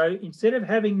 So instead of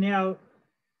having now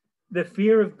the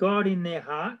fear of God in their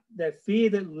heart, that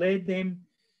fear that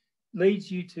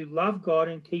leads you to love God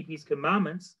and keep his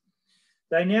commandments,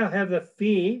 they now have the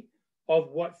fear of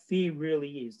what fear really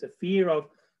is, the fear of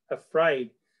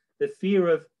afraid, the fear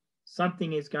of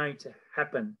something is going to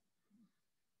happen.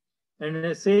 And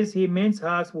it says here, men's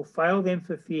hearts will fail them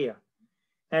for fear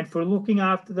and for looking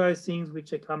after those things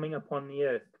which are coming upon the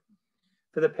earth.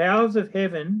 For the powers of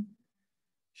heaven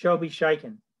shall be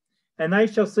shaken, and they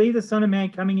shall see the Son of Man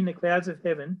coming in the clouds of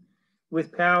heaven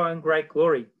with power and great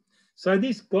glory. So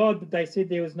this God that they said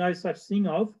there was no such thing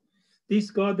of, this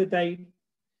God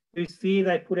whose fear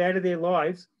they put out of their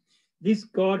lives, this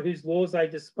God whose laws they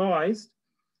despised,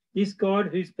 this God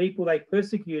whose people they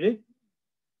persecuted,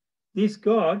 this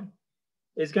God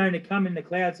is going to come in the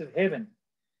clouds of heaven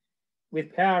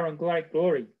with power and great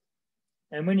glory.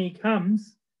 And when he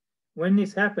comes, when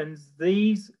this happens,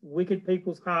 these wicked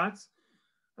people's hearts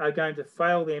are going to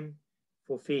fail them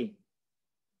for fear.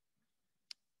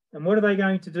 And what are they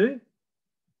going to do?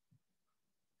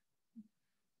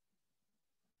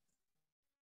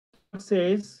 God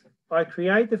says, I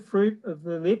create the fruit of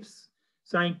the lips,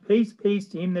 saying, peace, peace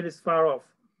to him that is far off,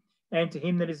 and to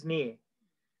him that is near,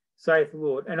 saith the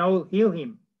Lord, and I will heal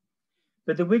him.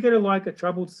 But the wicked are like a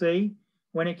troubled sea,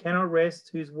 when it cannot rest,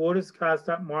 whose waters cast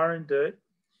up mire and dirt.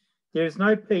 There is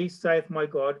no peace, saith my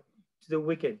God, to the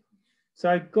wicked.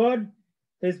 So God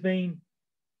has been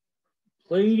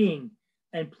pleading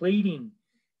and pleading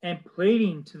and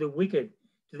pleading to the wicked,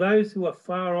 to those who are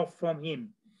far off from him,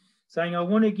 saying, I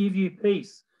want to give you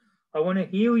peace. I want to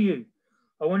heal you.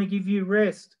 I want to give you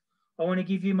rest. I want to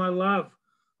give you my love.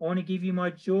 I want to give you my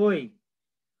joy.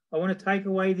 I want to take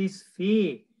away this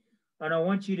fear, and I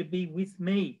want you to be with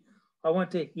me. I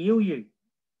want to heal you.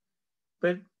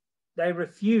 But they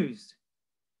refused.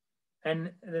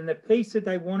 And then the peace that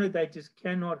they wanted, they just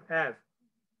cannot have.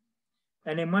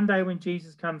 And then one day when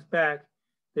Jesus comes back,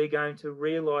 they're going to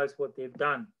realize what they've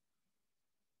done.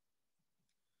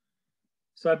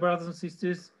 So, brothers and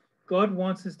sisters, God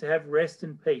wants us to have rest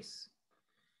and peace.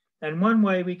 And one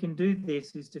way we can do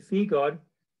this is to fear God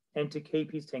and to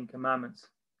keep his 10 commandments.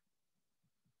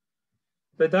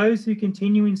 But those who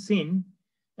continue in sin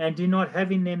and do not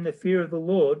have in them the fear of the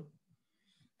Lord,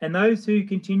 and those who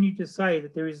continue to say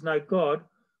that there is no God,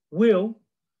 will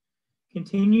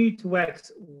continue to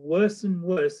wax worse and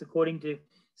worse, according to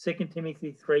 2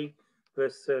 Timothy 3,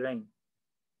 verse 13.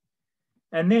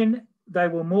 And then they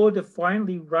will more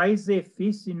defiantly raise their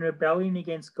fists in rebellion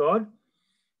against God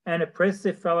and oppress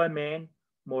their fellow man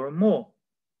more and more,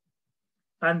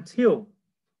 until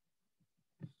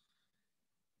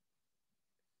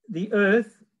the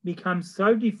earth becomes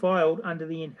so defiled under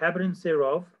the inhabitants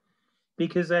thereof,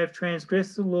 because they have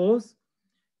transgressed the laws,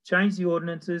 changed the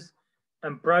ordinances,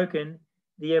 and broken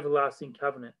the everlasting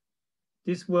covenant.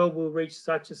 This world will reach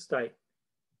such a state.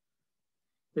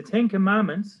 The 10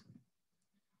 Commandments,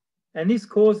 and this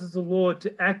causes the Lord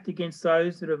to act against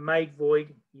those that have made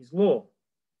void his law.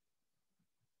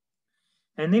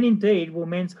 And then indeed will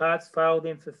men's hearts fail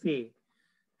them for fear.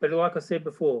 But like I said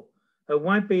before, it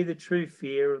won't be the true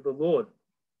fear of the Lord.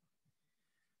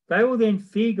 They will then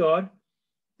fear God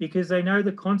because they know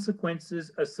the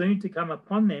consequences are soon to come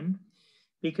upon them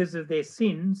because of their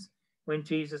sins when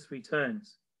Jesus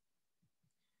returns.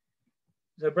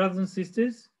 So, brothers and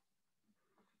sisters,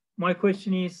 my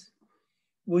question is,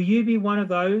 will you be one of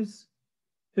those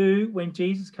who, when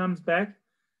Jesus comes back,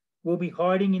 will be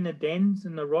hiding in the dens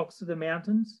and the rocks of the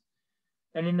mountains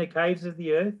and in the caves of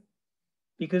the earth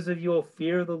because of your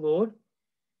fear of the Lord,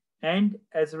 and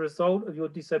as a result of your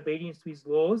disobedience to his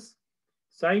laws,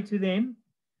 say to them,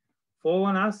 fall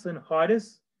on us and hide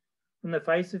us from the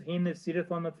face of him that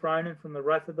sitteth on the throne and from the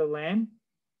wrath of the Lamb,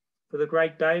 for the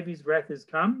great day of his wrath is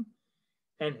come,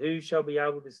 and who shall be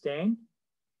able to stand?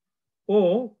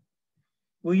 Or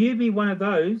will you be one of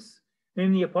those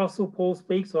whom the Apostle Paul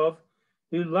speaks of,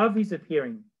 who love his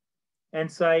appearing,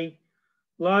 and say,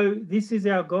 lo, this is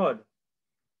our God.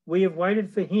 We have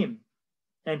waited for him,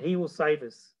 and he will save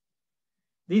us.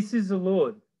 This is the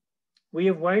Lord. We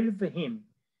have waited for him.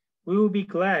 We will be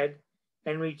glad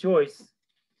and rejoice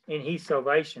in his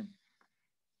salvation.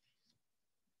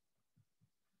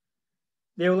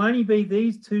 There will only be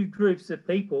these two groups of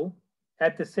people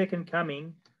at the second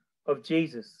coming of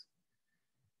Jesus.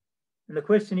 And the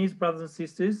question is, brothers and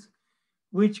sisters,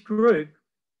 which group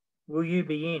will you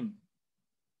be in?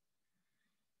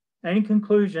 And in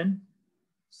conclusion,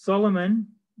 Solomon,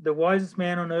 the wisest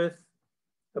man on earth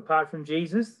apart from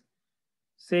Jesus,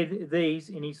 said these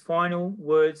in his final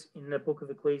words in the book of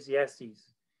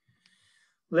Ecclesiastes.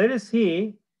 Let us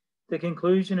hear the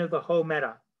conclusion of the whole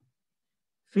matter.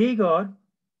 Fear God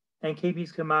and keep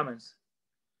his commandments,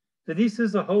 for this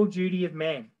is the whole duty of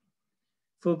man.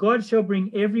 For God shall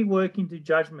bring every work into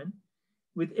judgment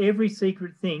with every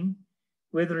secret thing,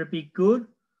 whether it be good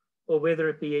or whether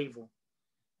it be evil.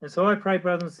 And so I pray,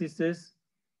 brothers and sisters,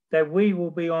 that we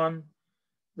will be on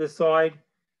the side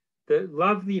that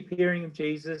love the appearing of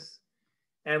Jesus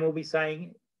and will be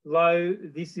saying, "Lo,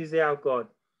 this is our God."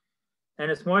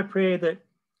 And it's my prayer that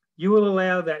you will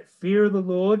allow that fear of the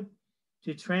Lord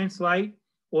to translate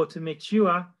or to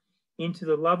mature into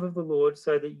the love of the Lord,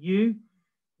 so that you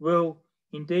will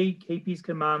indeed keep his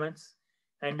commandments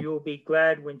and you'll be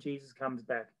glad when Jesus comes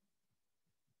back.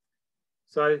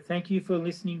 So thank you for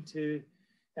listening to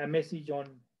our message on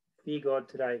Fear God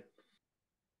today.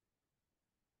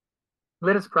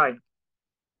 Let us pray.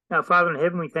 Our Father in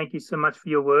heaven, we thank you so much for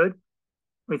your word.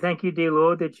 We thank you, dear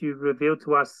Lord, that you've revealed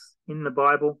to us in the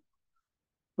Bible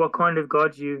what kind of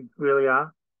God you really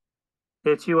are,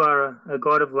 that you are a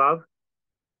God of love,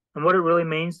 and what it really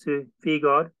means to fear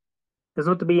God. It's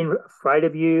not to be afraid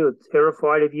of you or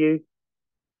terrified of you.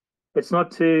 It's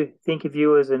not to think of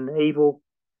you as an evil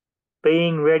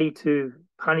being ready to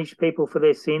punish people for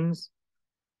their sins,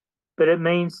 but it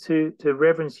means to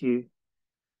reverence you,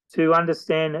 to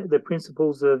understand the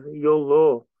principles of your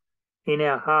law in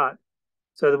our heart,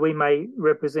 so that we may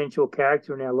represent your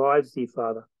character in our lives, dear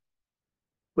Father.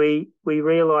 We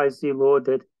realize, dear Lord,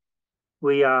 that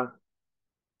we are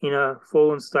in a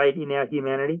fallen state in our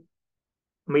humanity.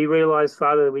 And we realize,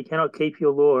 Father, that we cannot keep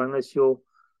your law unless your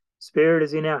Spirit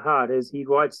is in our heart as he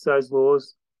writes those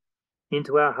laws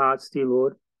into our hearts, dear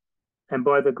Lord. And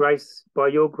by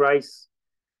your grace,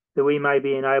 that we may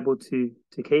be enabled to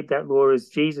keep that law as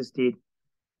Jesus did.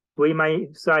 We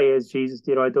may say, as Jesus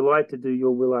did, "I delight to do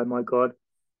your will, O my God.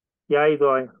 Yea,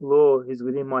 thy law is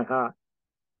within my heart."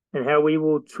 And how we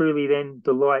will truly then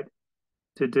delight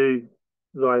to do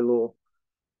thy law.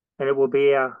 And it will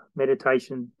be our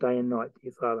meditation day and night,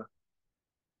 dear Father.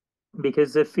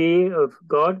 Because the fear of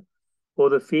God, or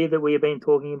the fear that we have been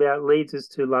talking about, leads us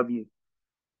to love you,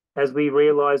 as we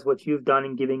realize what you've done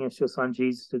in giving us your Son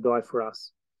Jesus to die for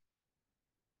us.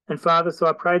 And Father, so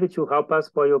I pray that you'll help us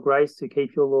by your grace to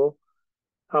keep your law.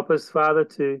 Help us, Father,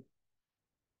 to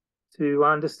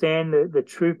understand the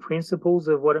true principles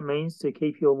of what it means to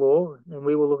keep your law. And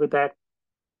we will look at that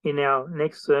in our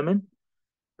next sermon.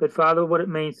 But Father, what it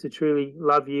means to truly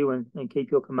love you and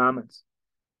keep your commandments,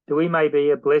 that we may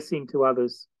be a blessing to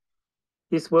others.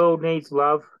 This world needs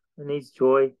love, it needs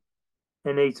joy,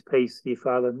 and needs peace, dear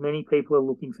Father. Many people are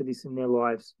looking for this in their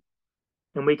lives.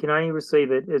 And we can only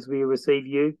receive it as we receive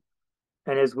you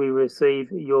and as we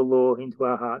receive your law into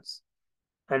our hearts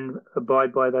and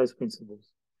abide by those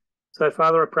principles. So,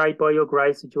 Father, I pray by your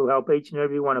grace that you'll help each and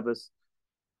every one of us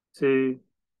to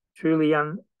truly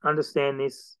understand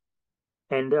this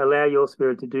and allow your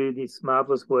Spirit to do this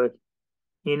marvelous work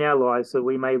in our lives, so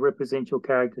we may represent your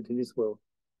character to this world.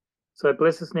 So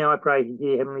bless us now, I pray,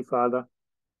 dear Heavenly Father,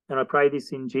 and I pray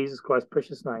this in Jesus Christ's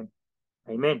precious name.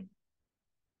 Amen.